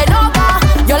 watch me bend over.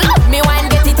 You love me when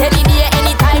get it any day,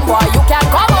 anytime, boy. You can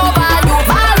come over, you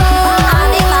follow.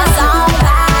 I'm in my zone,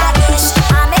 badish.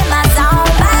 I'm in my zone,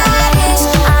 badish.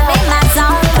 I'm in my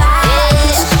zone,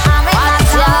 badish. I'm in my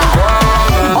zone.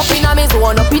 Up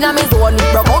inna me zone.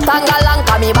 Broke out and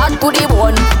galanka me back to the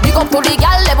bone. Big up to the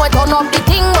gal, let me turn up the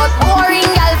thing, but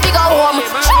boring gal figure home.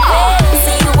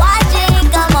 See you watching,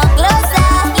 come on closer.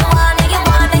 You wanna.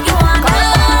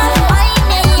 Find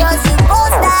me, you're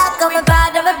superstar. Come and bad.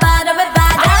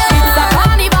 It's a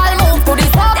carnival, move to the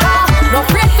soca. No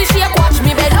afraid to shake, watch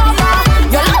me bend over.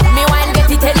 You love me when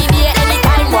get it any day,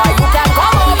 anytime, boy. You can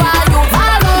come over, you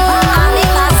follow. I'm in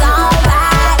my zone,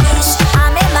 badish.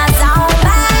 I'm in my zone,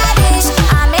 badish.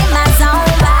 I'm in my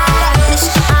zone, badish.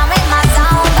 I'm in my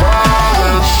zone,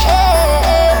 badish.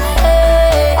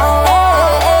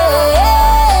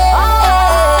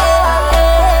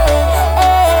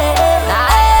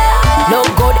 Look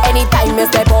good anytime you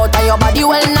step out and your body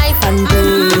well nice and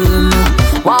clean.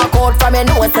 Walk out from your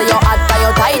nose so your hot and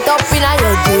you tight up in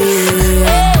your jeans.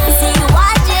 See you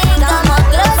watching, come on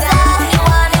closer. You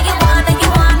wanna.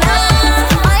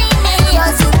 Find me,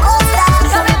 you're superstar.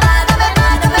 Come and bad.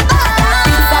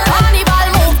 It's a carnival,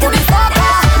 move to the soca.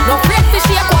 No afraid to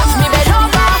shake, watch me bend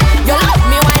over. You love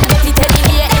me when get it any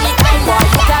day, anytime, boy.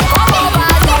 You can come over,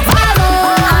 you follow.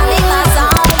 I'm in my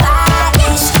zone,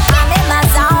 badish. I'm in my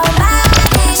zone,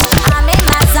 badish. I'm in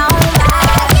my zone,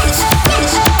 badish.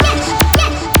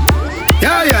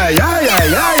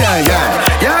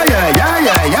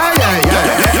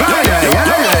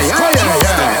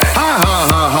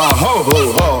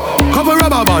 Couple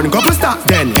rubber band, couple start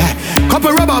then.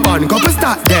 Couple rubber band, couple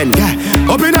start then.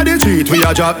 Up inna the street, we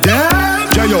a drop them.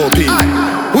 J.O.P.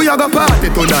 We a go party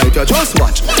tonight, you just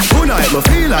watch. Tonight, me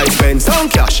feel like spend some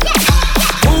cash.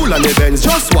 Cool on the Benz,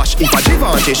 just watch. If a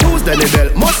Givenchy shoes, then the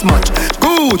belt must match.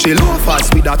 Gucci loafers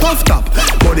with a tough top.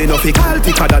 Body no fickle,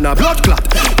 thicker than a blood clot.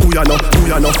 Who ya know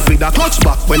with a clutch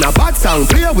back. When a bad sound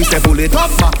clear, we say pull it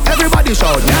up back. Everybody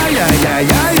shout, yeah.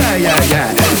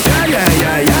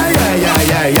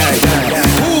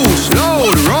 Push,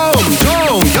 load, rum,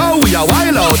 drum, yo, we a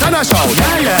wild out. dance and a shout.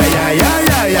 Yeah, yeah, yeah, yeah,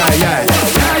 yeah, yeah, yeah.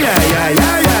 Yeah, yeah, yeah,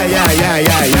 yeah, yeah, yeah, yeah,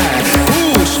 yeah, yeah.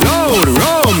 Push, load,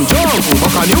 rum, jump,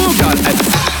 fuck a new girl.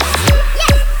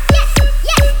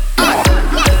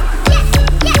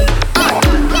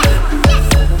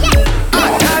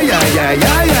 Yeah, yeah,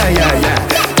 yeah, yeah, yeah, yeah.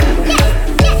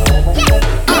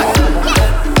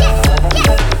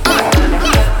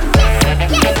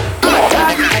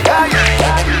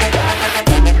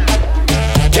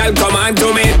 Girl, come on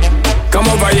to me. Come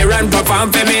over here and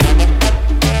perform for me.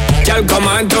 Girl, come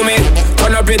on to me.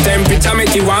 Turn up your temperature,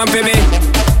 make you warm for me.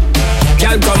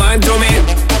 Girl, come on to me.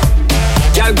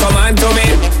 Girl, come on to me.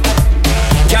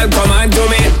 Girl, come on to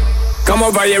me. Come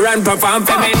over here and perform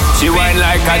for me. She whine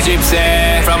like a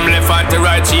gypsy. From left hand to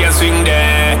right, she a swing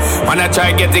there. Wanna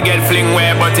try get fling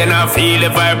where, but you not feel the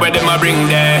vibe where them a bring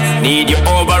there. Need you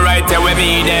over right there with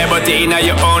me there, but in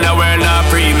your own we're not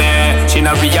pre-me. She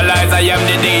not realize I am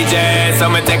the DJ, so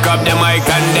me take up the mic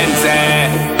and then say,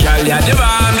 girl, yeah, the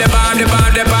bomb, the bomb, the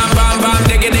bomb, the bomb, bomb, bomb,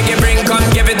 diggy, diggy, bring, come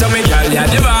give it to me. Girl, yeah,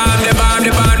 the bomb, the bomb,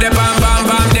 the bomb, the bomb, bomb,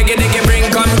 bomb, diggy, diggy, bring,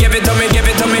 come give it to me,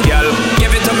 girl,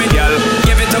 give it to me, girl,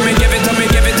 give it to me, give it to me,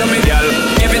 give it to me, girl,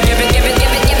 give it, give it, give it,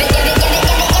 give it, give it, give it, give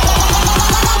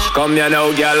it. Come here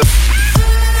now, girl.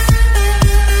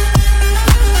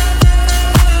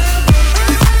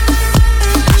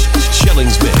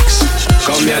 Shellings Mix.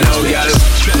 Come here now, girl.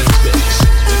 Shellings Mix.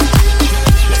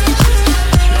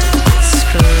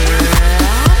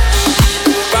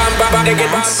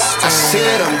 I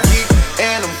said I'm geek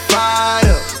and I'm fired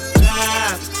up.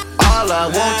 All I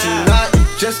want tonight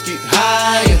is just get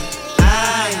higher.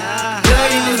 Girl,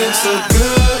 you look so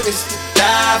good, it's to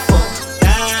die for.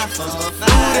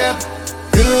 Ooh, that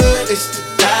good, it's to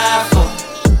die for.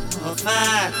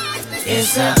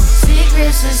 It's a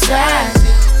secret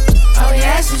society. All we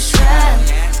ask is try.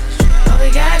 All we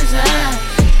got is love.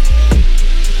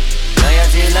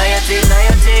 Loyalty, loyalty,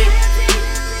 loyalty.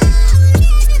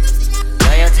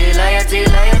 Loyalty, loyalty,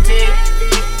 loyalty.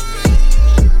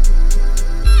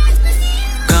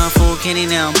 Kung Fu Kenny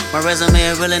now. My resume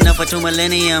is real enough for 2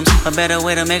 millenniums. A better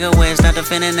way to make a way, start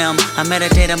defending them. I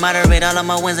meditate and moderate all of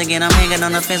my wins again. I'm hanging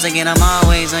on the fence again, I'm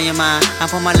always on your mind. I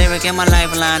put my lyric and my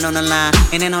lifeline on the line.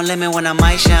 And ain't no limit when I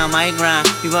might shine, might grind.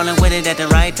 You rolling with it at the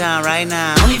right time, right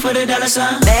now. Only for the dollar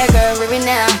sign. Bad girl, living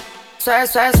now. Swerve,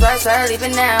 swerve, swerve, swerve,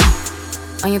 leaving now.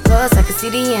 On your pulse, I can see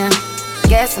the end.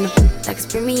 Gas on the like it's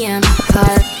premium. Car,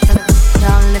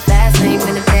 down in the fast lane,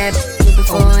 been a bad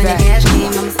before in the gas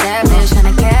game. I'm established,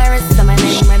 100 carats on my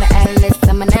name, right the atlas.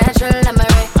 I'm a natural, I'm a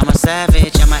ray. I'm a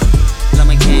savage, I'm a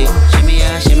king. Shimmy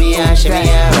out, shimmy out, shimmy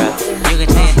out. You can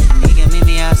take, you can meet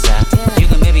me outside. You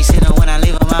can maybe sit on when I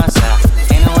leave them outside.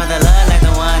 Ain't no other love like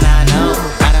the one I know.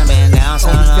 I done been down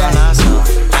so long, lost so.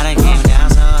 I done came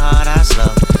down so hard, I slow.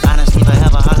 Honestly,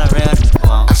 forever, all I real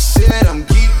want. I said I'm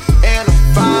geek and I'm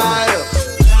fired up.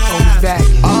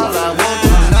 All I want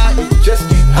tonight is just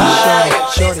get higher.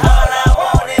 All I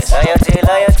want is loyalty,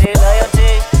 loyalty,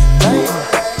 loyalty.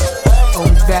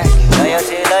 Back.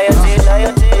 Loyalty, loyalty,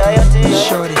 loyalty, loyalty.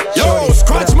 Shorty, yo,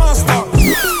 Scratch Master.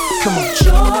 Come on.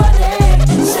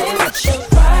 Shorty, say what's your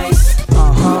price?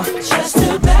 Just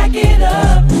to back it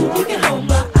up, you can hold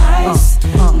my ice.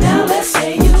 Now let's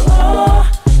say you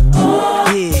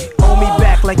yeah, owe me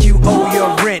back like you owe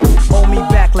your rent. Owe me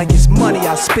back like it's money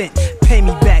I spent. Pay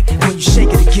me back when you shake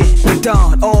it again.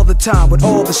 Don all the time with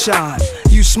all the shine.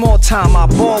 You small time, I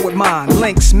ball with mine.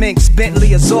 Lynx, Minx,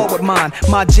 Bentley, Azor with mine.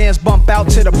 My jams bump out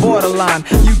to the borderline.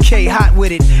 UK hot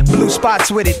with it, blue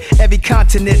spots with it. Every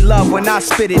continent love when I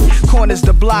spit it. Corners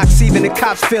the blocks, even the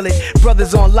cops feel it.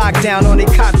 Brothers on lockdown on they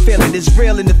cot feel it. It's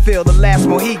real in the field, the last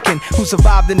Mohican who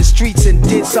survived in the streets and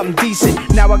did something decent.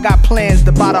 Now I got plans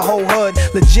to buy the whole hood.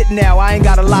 Legit now, I ain't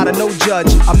got a lot of no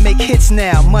judge. I make hits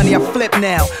now, money I flip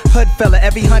now. Hood fella,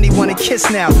 every honey wanna kiss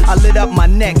now. I lit up my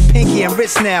neck, pinky and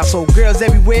wrist now. So girls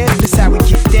everywhere, this how we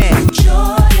get down.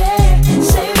 Jordan,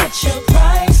 say what's your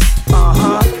price?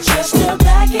 Just to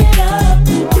back it up,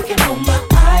 you can hold my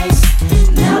ice.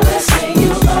 Now let's say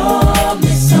you owe me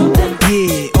something.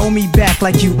 Yeah, owe me back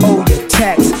like you owe your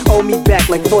tax. Owe me back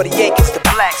like 40 acres to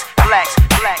blacks, blacks,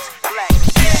 blacks, blacks.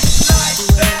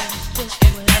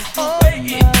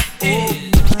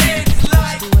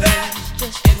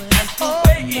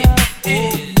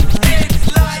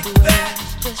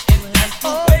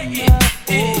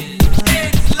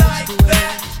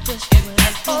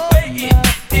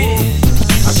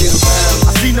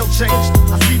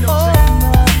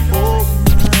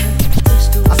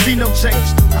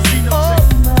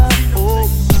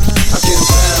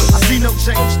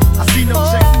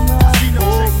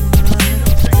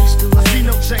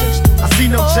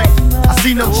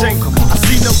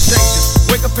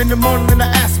 In the morning and I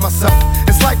ask myself.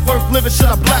 Is life worth living? Should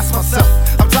I blast myself?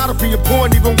 I'm tired of being poor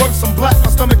and even worse, I'm black.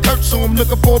 My stomach hurts, so I'm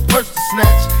looking for a purse to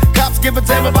snatch. Cops give a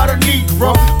damn about a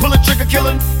Negro. Pull a trigger,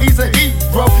 killing, he's a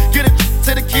hero. Get it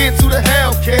to the kids who the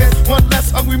hell cares. One less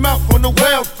hungry mouth on the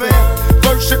welfare.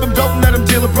 First ship them, don't let them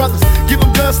deal with brothers. Give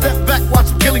them guns, step back, watch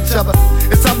them kill each other.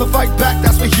 It's time to fight back,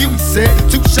 that's what Huey said.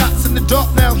 2 shots in the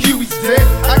dark, now Huey's dead.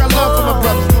 I got love for my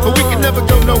brothers, but we can never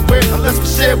go nowhere unless we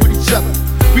share with each other.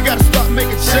 We gotta start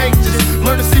making changes.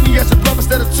 Learn to see me as a brother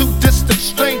instead of 2 distant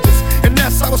strangers. And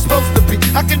that's how it's supposed to be.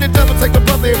 How can the devil take a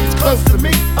brother if he's close to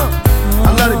me?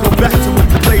 I let it go back to when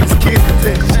we played as kids and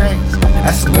then change.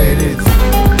 That's the way it is.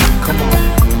 Come on,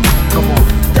 come on.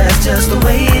 That's just the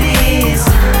way it is.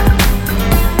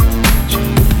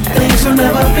 Things will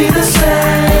never be the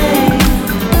same.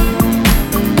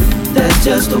 That's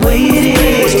just the way it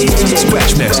is.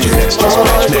 Scratchmaster.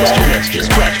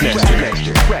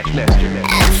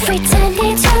 Every time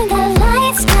they turn the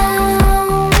lights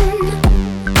down,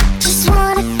 just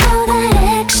wanna go that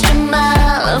extra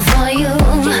mile for you.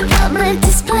 Public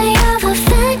display of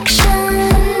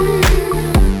affection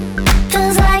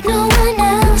feels like no one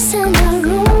else in the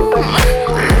room.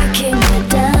 Breaking it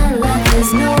down like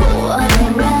there's no one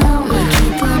around. We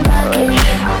keep on rocking,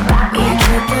 we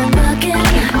keep on rocking.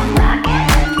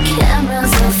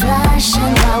 Cameras are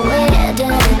flashing while we're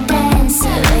doing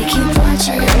dancing. We keep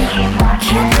watching,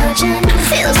 keep watching.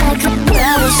 Feels like the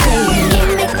crowd is saying,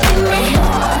 gimme, gimme.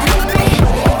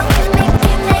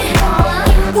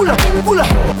 Pull up, pull up,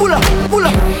 pull up, pull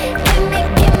up.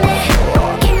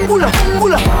 Pull up,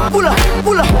 pull up, pull up,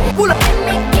 pull up, pull up.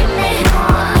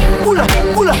 Pull up,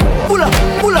 pull up, pull up,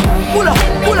 pull up, pull up,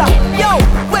 pull up. Yo,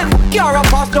 when Kiara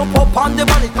pass, jump up on the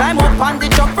body, climb up on the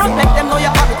truck front, make them know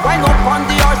you have it. Wind up on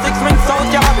the R6 ring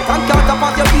sound, you have it. And count up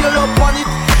as you feel up on it.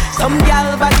 Some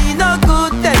gal body no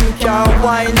good, them can't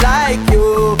whine like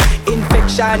you.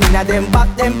 Infection in a them back,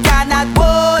 them cannot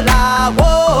hold up.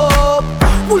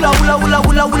 Hula hula hula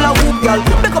hula hula hoop, girl.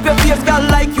 Make up your face, girl,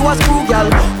 like you a screw, girl.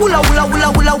 Hula hula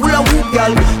hula hula hula hoop,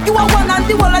 girl. You are one and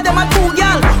the whole of them are 2,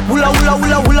 girl. Hula hula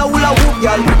hula hula hula hoop,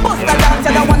 girl. Bust a dance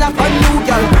and I wanna find you,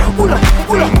 girl. Hula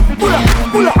hula hula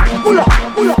hula hula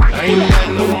hula. I ain't got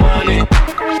no money.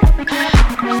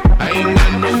 I ain't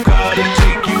got no car to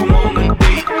take you on a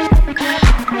date.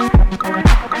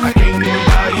 I can't even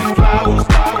buy you flowers,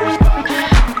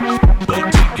 but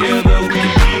together we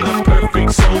be the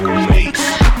perfect soulmates.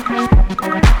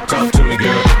 Talk to me,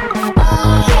 girl.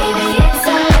 Oh, baby, it's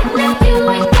alright now. You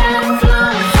ain't got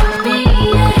flow for me.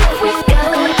 If we go,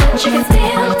 but you can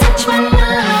still touch my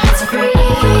love. It's free.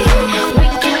 We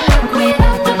can work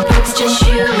without the perks, just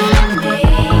you and me.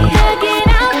 Hug it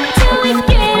out till we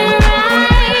get it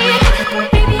right.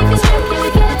 Baby, if it's true, we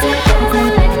got to go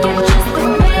and let you just the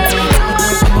way you are.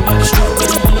 Somebody stroke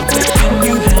it, and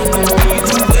you have to lead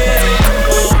the way.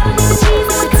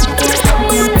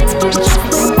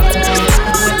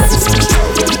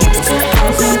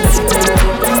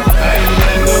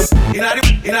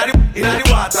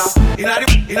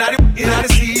 Inna the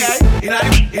sea, inna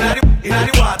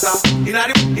the water,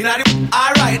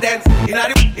 alright then. Inna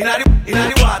the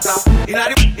water, inna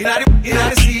the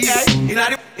sea, inna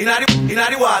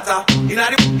the water,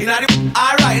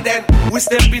 alright then. We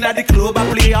step inna the club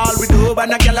and play all we do,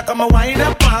 and a girl come and wind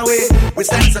up our way. We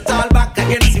stand so tall back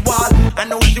against the wall, and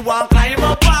now she want climb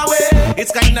up our way.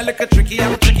 It's kinda like a tricky,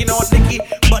 I'm checking out Nicky,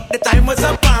 but the time was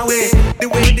up our way. The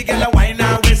way the girl a wine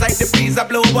now is like the breeze a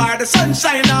blow while the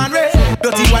sunshine on ray.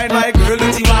 Dirty wine, my girl,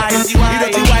 dirty wine. Dirty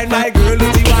wine, my girl,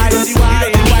 dirty wine. Dirty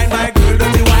wine, my girl,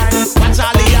 dirty wine. Watch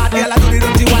all the hard girl, I do the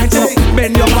dirty wine. Say,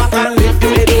 bend your back and lift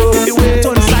your head up.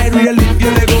 Turn side, real, lift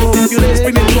your leg up.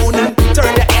 Spin it round and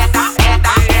turn your head up.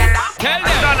 Tell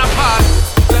them,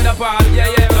 stand apart,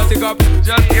 yeah, blood up.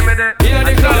 Just give me the. You know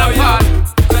the stand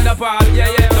apart,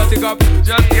 yeah, blood up.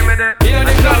 Just give me the. You know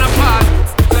the stand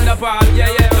apart,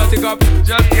 yeah, blood up.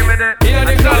 Just give me the. You know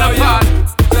the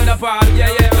stand apart,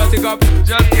 yeah, blood up.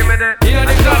 Just give me the. You know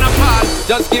the stand apart.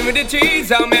 Just give me the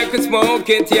cheese, I'll make you smoke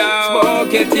it, yo.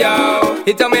 Smoke it, yo.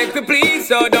 It'll make me please,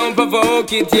 so don't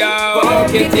provoke it, yo.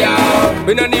 Smoke it, yo.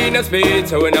 We don't need no speed,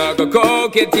 so we not go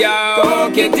coke it, yo.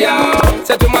 Coke it, yo.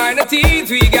 So to mind the tease,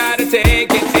 we gotta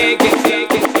take it.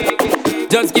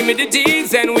 Just give me the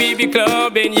G's and we be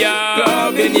clubbing, yo.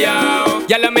 Clubbing, yo.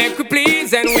 Y'all make me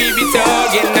please and we be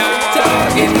tugging now.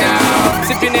 Tugging now.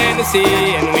 Sipping Hennessy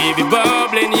and we be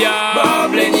bubbling, yo.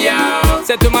 Bubbling, yo.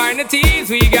 Set to mind the tease,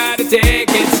 we gotta take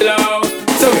it slow.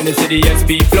 So in the city,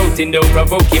 SP floating, don't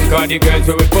provoke him, cause the girls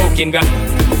were poking, got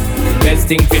Best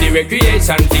thing for the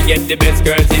recreation, to get the best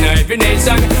girls in every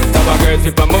nation. Our girls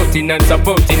we promoting and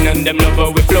supporting, and them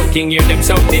lover we floating, hear them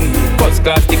shouting. First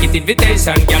class ticket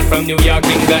invitation, girl from New York,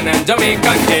 England and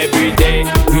Jamaica. Every day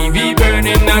we be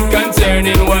burning, not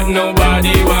concerning what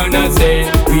nobody wanna say.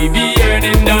 We be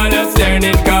earning dollars,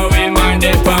 earning, cause we mind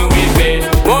it and we pay.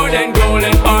 More than gold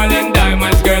and oil and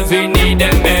diamonds, girls we need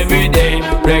them every day.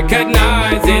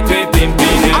 Recognize it, we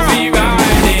pimping and we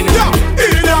riding.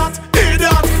 Idiot,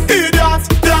 idiot, idiot,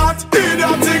 that,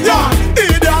 idiot thing, that,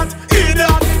 idiot,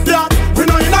 idiot, that. We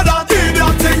know you know that,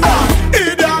 idiot thing, that,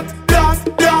 idiot, that,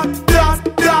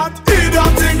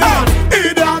 idiot thing, that,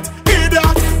 idiot,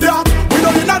 that. We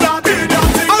know you know that, idiot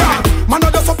thing, that. Man, I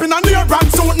just up in a near brand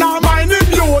suit, now mind him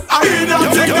youth.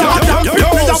 Idiot thing, that.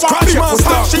 Me a scratch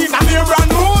master. She in a near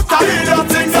brand suit, idiot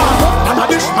thing, that. And a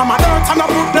dish, mama dirt, and I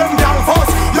put them down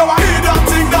first. You a idiot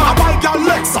thing, that. I buy girl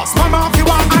Lexus, mama if you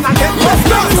want, and I get less.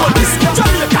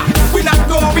 Jamaica, we not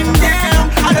going down.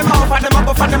 And them off, and them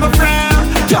up, and them a frown.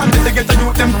 Can't let the get the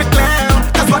youth them fit clown.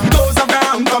 Cause what goes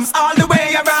around comes all the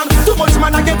way around. Too much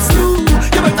man I get slew.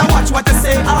 You better watch what they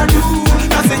say or do.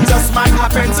 Cause it just might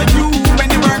happen to you. When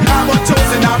you work hard but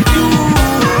chosen of you.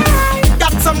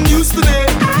 Got some news today.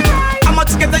 How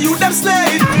much get the youth them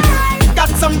slave?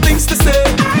 Got some things to say.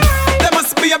 There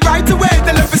must be a brighter way.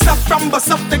 They'll let me stop from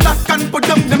bust up the clock and put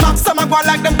them the map. Some a go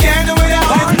like them can't do it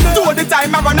out. All the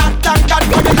time I run out thank God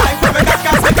for the life of a God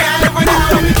cause they can't live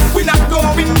without. We not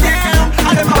going down.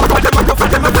 And them up and them up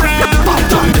and them a frown.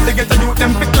 Time to get the youth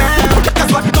them fit clown.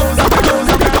 That's what goes up and goes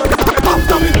up and goes up.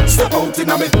 Pop me, step out in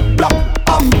a me, black,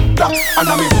 black. And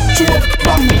a me, chew up,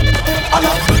 bang. And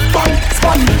a bang,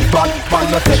 span, bang,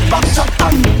 no take back shot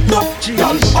and no,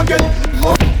 girl again.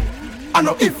 I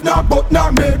know if not but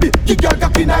not maybe. You girl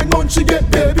got 9 months she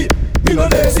get baby. Me no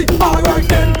lazy, alright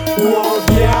then. Whoa,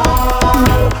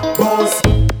 yeah, boss.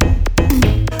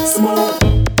 Smoke,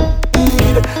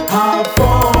 eat, have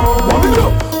fun. What we do?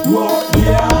 Whoa,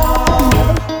 yeah.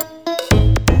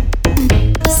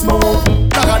 Smoke,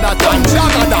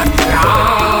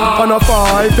 On a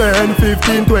 5, 10,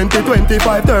 15, 20,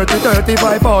 25, 30,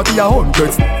 35, 40,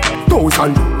 100,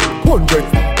 1,000,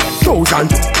 100,000.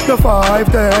 The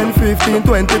 5, 10, 15,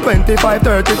 20, 25,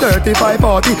 30, 35,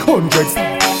 40,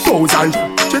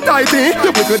 100,000. She tighty,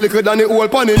 you liquid than the old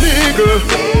pony nigga.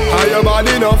 How your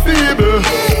body no feeble.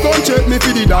 Come check me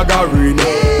for the dagger ring.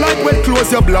 Like when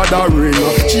close your bladder ring.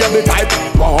 She have the type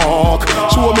walk.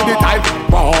 Show me the type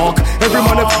walk. Every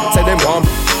man say them want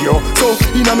yo. So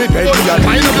inna me bed me a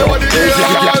line up your body.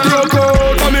 Rock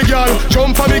out for me girl,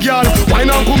 jump for me girl. Why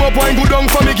not come up, wine go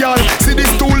down for me girl. See this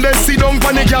stool, let's sit down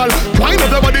for me girl. Why not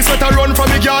the body sweat a run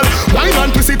for me girl. Why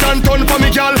not twist it and turn for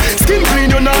me girl. Skin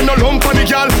clean, you nah no lump for me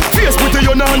girl. Face pretty,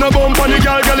 you nah no bump for me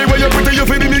girl. Girl, when you pretty, you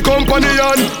feel me company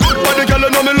and. But the girl, you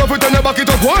know me love it and you back it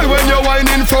up. Why when you wine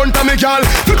in front of me girl.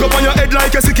 Look up on your head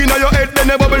like a sick in your head. Then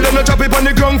you bubble, then you drop it on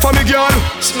the ground for me girl.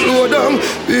 Slow down,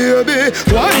 baby.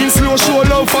 Wine slow, show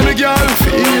love for me girl.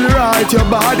 Feel right, your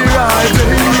body right,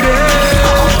 lady.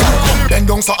 Then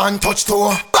down so and touch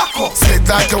toe. Back up, sit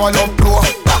like you a love blow.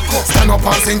 Back up, stand up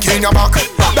and sink in your back.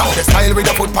 Down the style with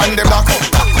your foot on the block.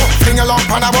 Back up, fling your lump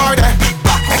on a board.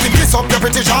 Make him kiss up your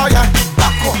pretty jaw, yeah.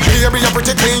 Back up, baby you're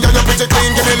pretty clean, yeah you're pretty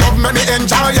clean. Give me love, make me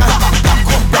enjoy, yeah. Back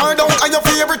up, ride down and your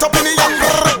favorite up in the young.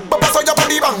 But so your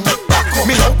body bang. Back up,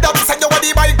 me love that say your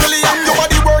body by billion. Your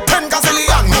body worth 10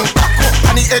 gazillion. Back up,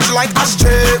 on the edge like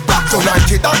ashtray. So like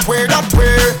it that way, that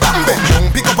way. Bend down,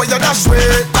 pick up on your dash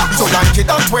way. So like it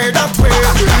that way, that way.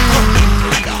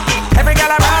 Every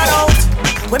girl I ride out.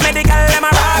 We make the girl them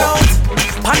a ride out.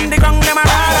 On the ground them a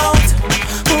ride out.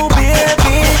 Oh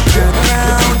baby, turn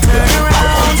around, turn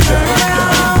around, turn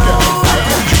around.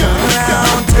 Turn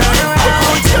around, turn around,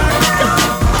 turn around.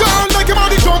 Girl, make your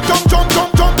body jump, jump, jump,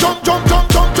 jump, jump, jump, jump,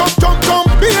 jump, jump, jump, jump, jump.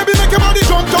 Baby, make your body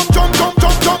jump, jump, jump, jump,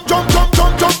 jump, jump, jump, jump,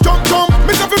 jump, jump, jump, jump.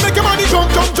 Me say make your body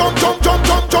jump, jump, jump, jump, jump,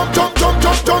 jump, jump, jump, jump,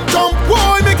 jump, jump, jump.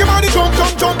 Boy, make your body jump,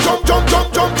 jump, jump, jump, jump, jump,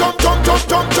 jump, jump, jump, jump,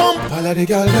 jump, jump. All of the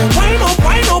girls them. Wind up,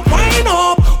 wind up, wind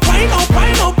up, wind up,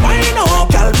 wind up, wind up.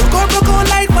 Girl, broke out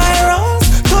like virus.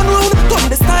 Turn round, turn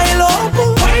the style up.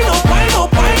 Wind up, wind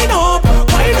up, wind up,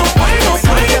 wind up, wind up,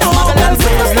 wind up. Girl,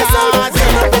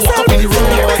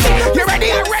 You ready?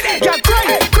 You ready? Yeah, crank.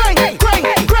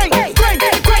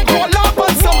 Roll up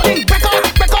on something. Break off.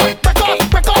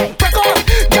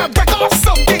 Yeah, break off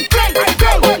something. Crank.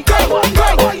 Roll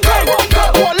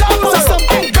up on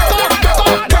something.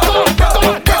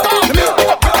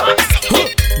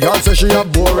 Girl say she a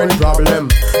boring problem.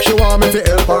 She want me to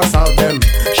help her solve them.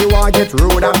 She want get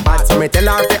rude and bad, so me tell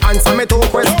her to answer me 2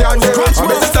 questions. I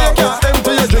better say you can't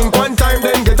empty your drink one time,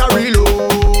 then get a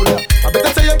reload. I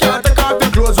better say you can't take off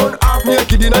your clothes, run half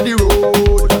naked inna the road.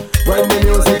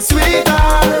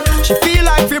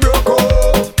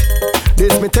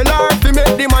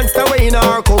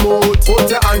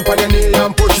 on your knee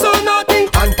and push it. So naughty.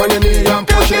 Hand on your knee and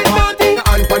push it back.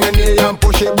 Hand on your knee and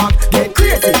push it back. Get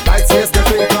crazy like says the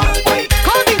finger.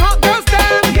 All the hot girls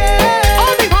them, yeah.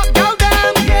 All the hot girl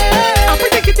them, yeah. A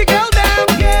pretty kitty girl them,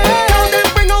 yeah. Tell them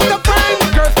bring out the prime.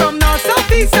 Girls from north,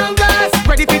 south, east and west,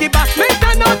 ready for the bashment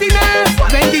and naughtiness.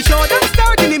 When the show them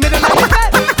start in the middle of the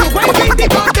bed, to win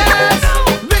the contest.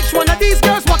 Which one of these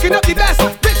girls walking up the best?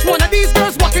 Which one of these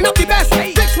girls walking up the best?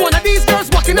 Which one of these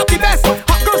girls walking up the best?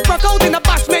 Hot girls broke out in a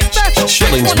bashment fest.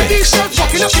 Which one of these girls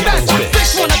walking up the best?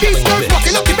 Which one of these girls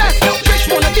walking up the best? Which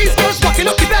one of these girls walking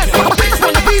up the best? Which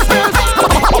one of these girls?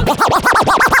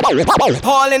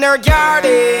 All in her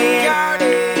garden.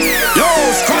 Yo,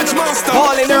 Scratch Master.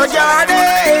 All in her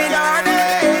garden.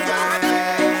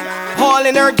 All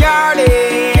in her garden.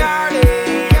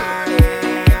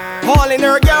 All in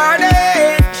her garden.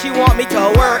 She want me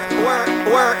to work.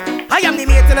 I am the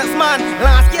maintenance man,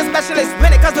 last year specialist.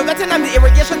 When it comes to vetting, I'm the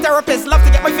irrigation therapist. Love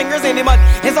to get my fingers in the mud.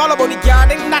 It's all about the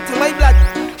garden, not to my blood.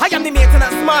 I am the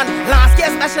maintenance man, last year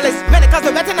specialist. When it comes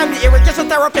to vetting, I'm the irrigation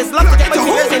therapist. Love to get my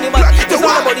fingers in the mud. It's all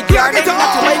about the garden,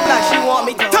 not to my blood. She want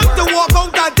me to time to walk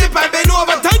out and dip and bend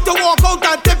over. Time to walk out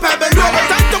and dip and bend over.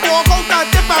 Time to walk out and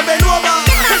dip and bend over.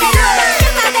 Time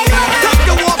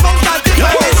to walk out and dip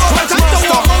and bend over. Time to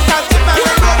walk out and dip and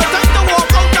bend over. Time to walk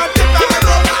out and dip and bend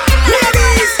over.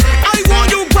 Ladies, I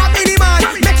want you grab any man.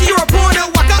 Make sure you're a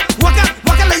opponent. Walk up,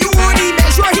 like you want him.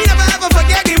 Make sure he never ever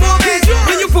forget the moment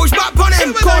when you push back on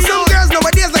him. Cause some girls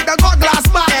nowadays like they got glass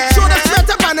back. Show them straight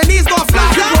up and the knees go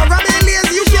flat. You go rubbing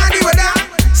lazy, you can't deal with that.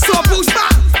 So push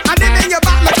back and then bend your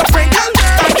back like a Pringle.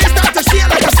 And they start to shake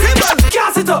like a cymbal.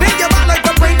 Gas it up. Bend your back like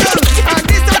a Pringle. And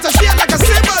they start to shake like a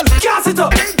cymbal. Gas it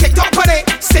up. Kick up on it,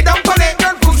 sit down on it,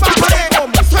 girl push back on it.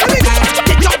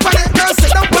 Kick up on it, girl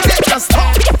sit down on it, just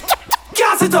stop.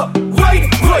 Gas it up. Right.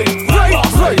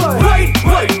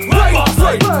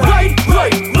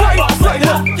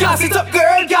 Gas it up,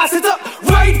 girl, gas it up.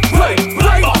 Right.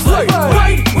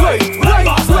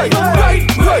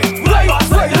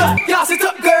 Gas it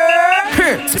up, girl.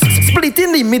 split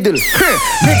in the middle.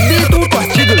 Make the two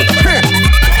touch jiggle.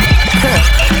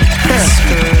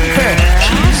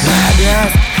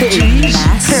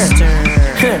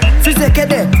 Freeze there,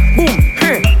 boom.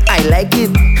 I like it.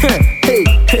 Hey,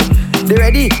 they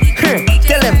ready?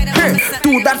 Tell them,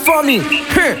 do that for me.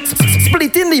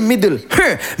 Split in the middle.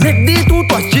 Make the two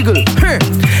touch jiggle.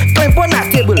 Climb on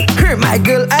a table. My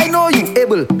girl, I know you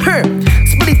able.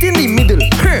 Split in the middle.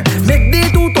 Make the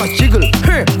two touch jiggle.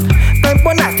 Climb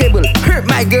on a table.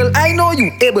 My girl, I know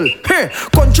you able.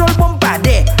 Control bumper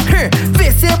there.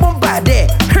 Face bumper there.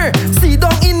 Sit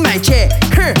down in my chair.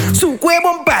 Sukwe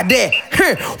bumper there.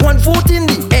 One foot in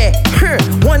the air.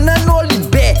 One and all in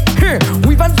bed.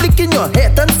 We van flick in your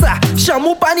head and sa.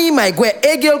 Shamu pani my gwe.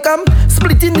 Hey girl come.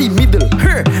 Split in the middle.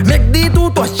 Make the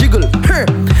two touch jiggle.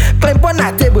 Climb on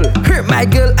a table. My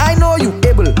girl, I know you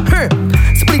able.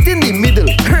 Split in the middle.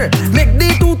 Make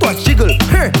the two touch jiggle.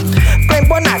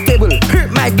 Climb on a table.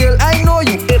 My girl, I know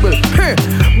you able.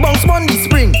 Bounce on the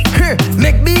spring.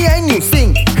 Make the I you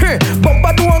sing.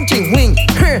 Bumper do one ching wing.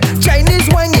 Chinese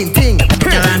whining thing.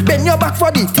 Bend your back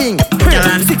for the thing.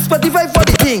 6:45 for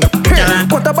the thing.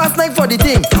 Quarter past 9 for the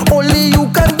thing. Only you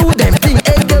can do them thing.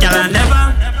 Hey girl,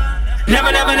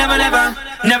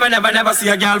 never see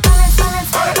a girl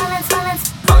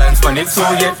balance on it so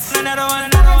yet.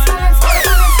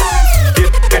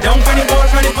 Get down on the ball.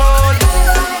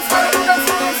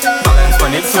 Balance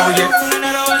on it so yet.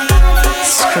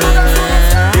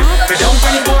 Get down on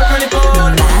the ball.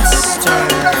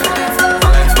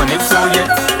 Balance on it so yet.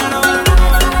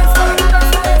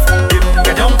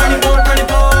 Get down on the ball.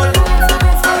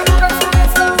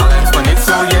 Balance on it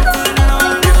so yet.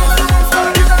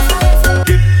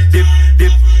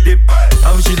 Dip.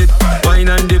 How she dip, wine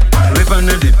and dip, rip and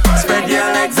dip. Spread your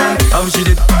legs and how she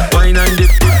dip, wine and dip.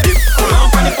 Pull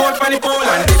on the pole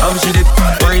and dip. How she dip,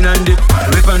 wine and dip,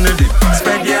 rip and dip.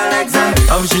 Spread your legs and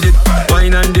how she dip,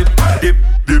 wine and dip.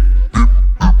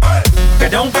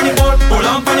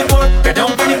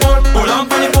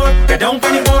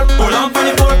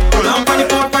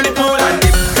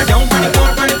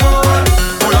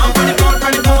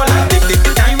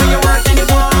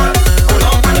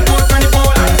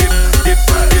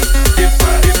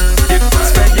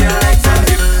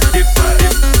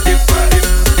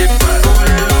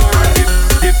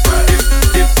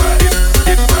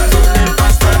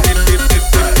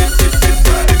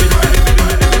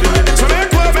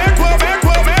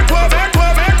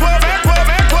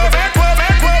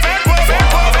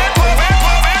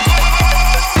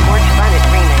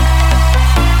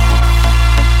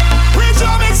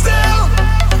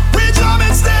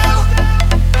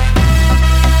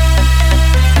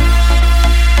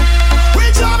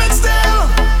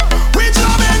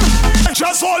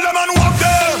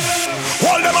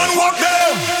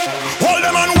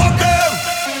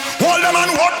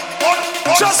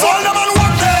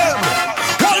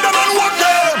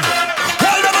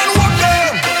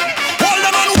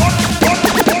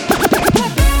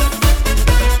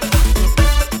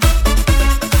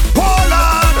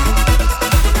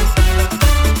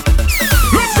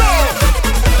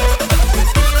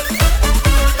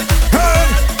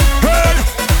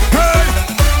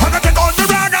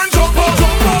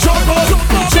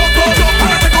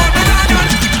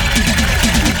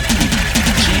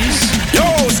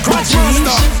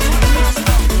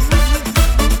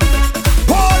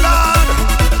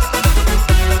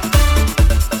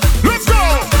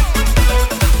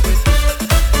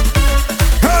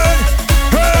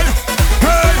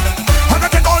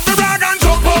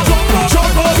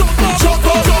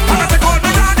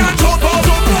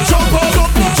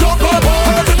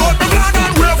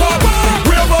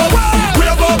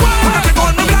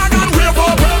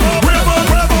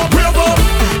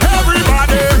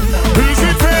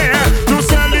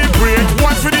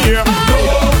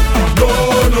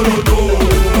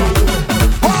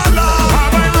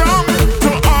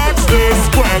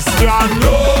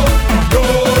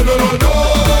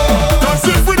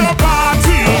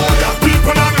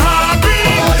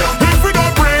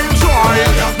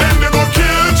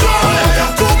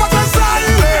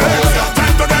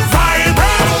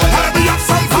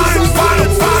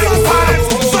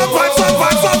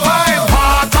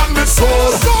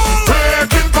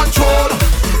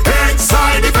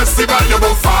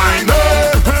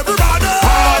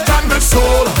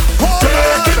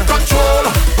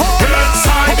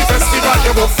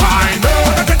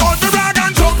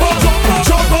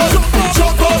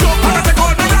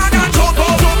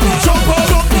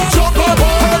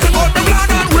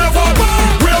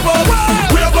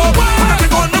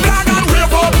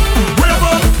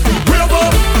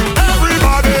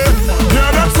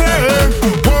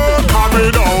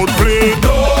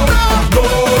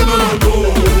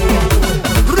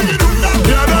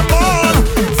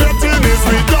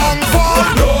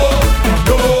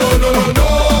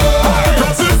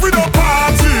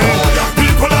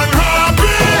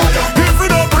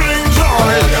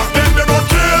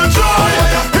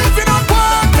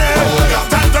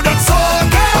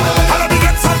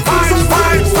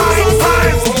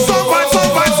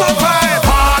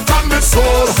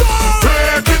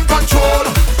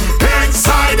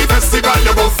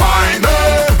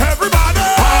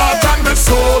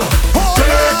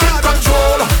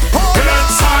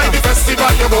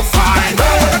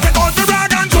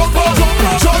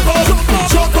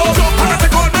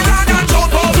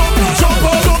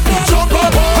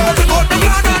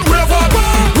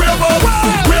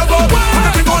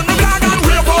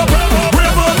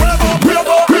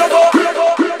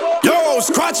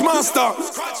 Scratch Master.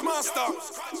 Scratch Master.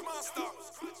 Scratch Master.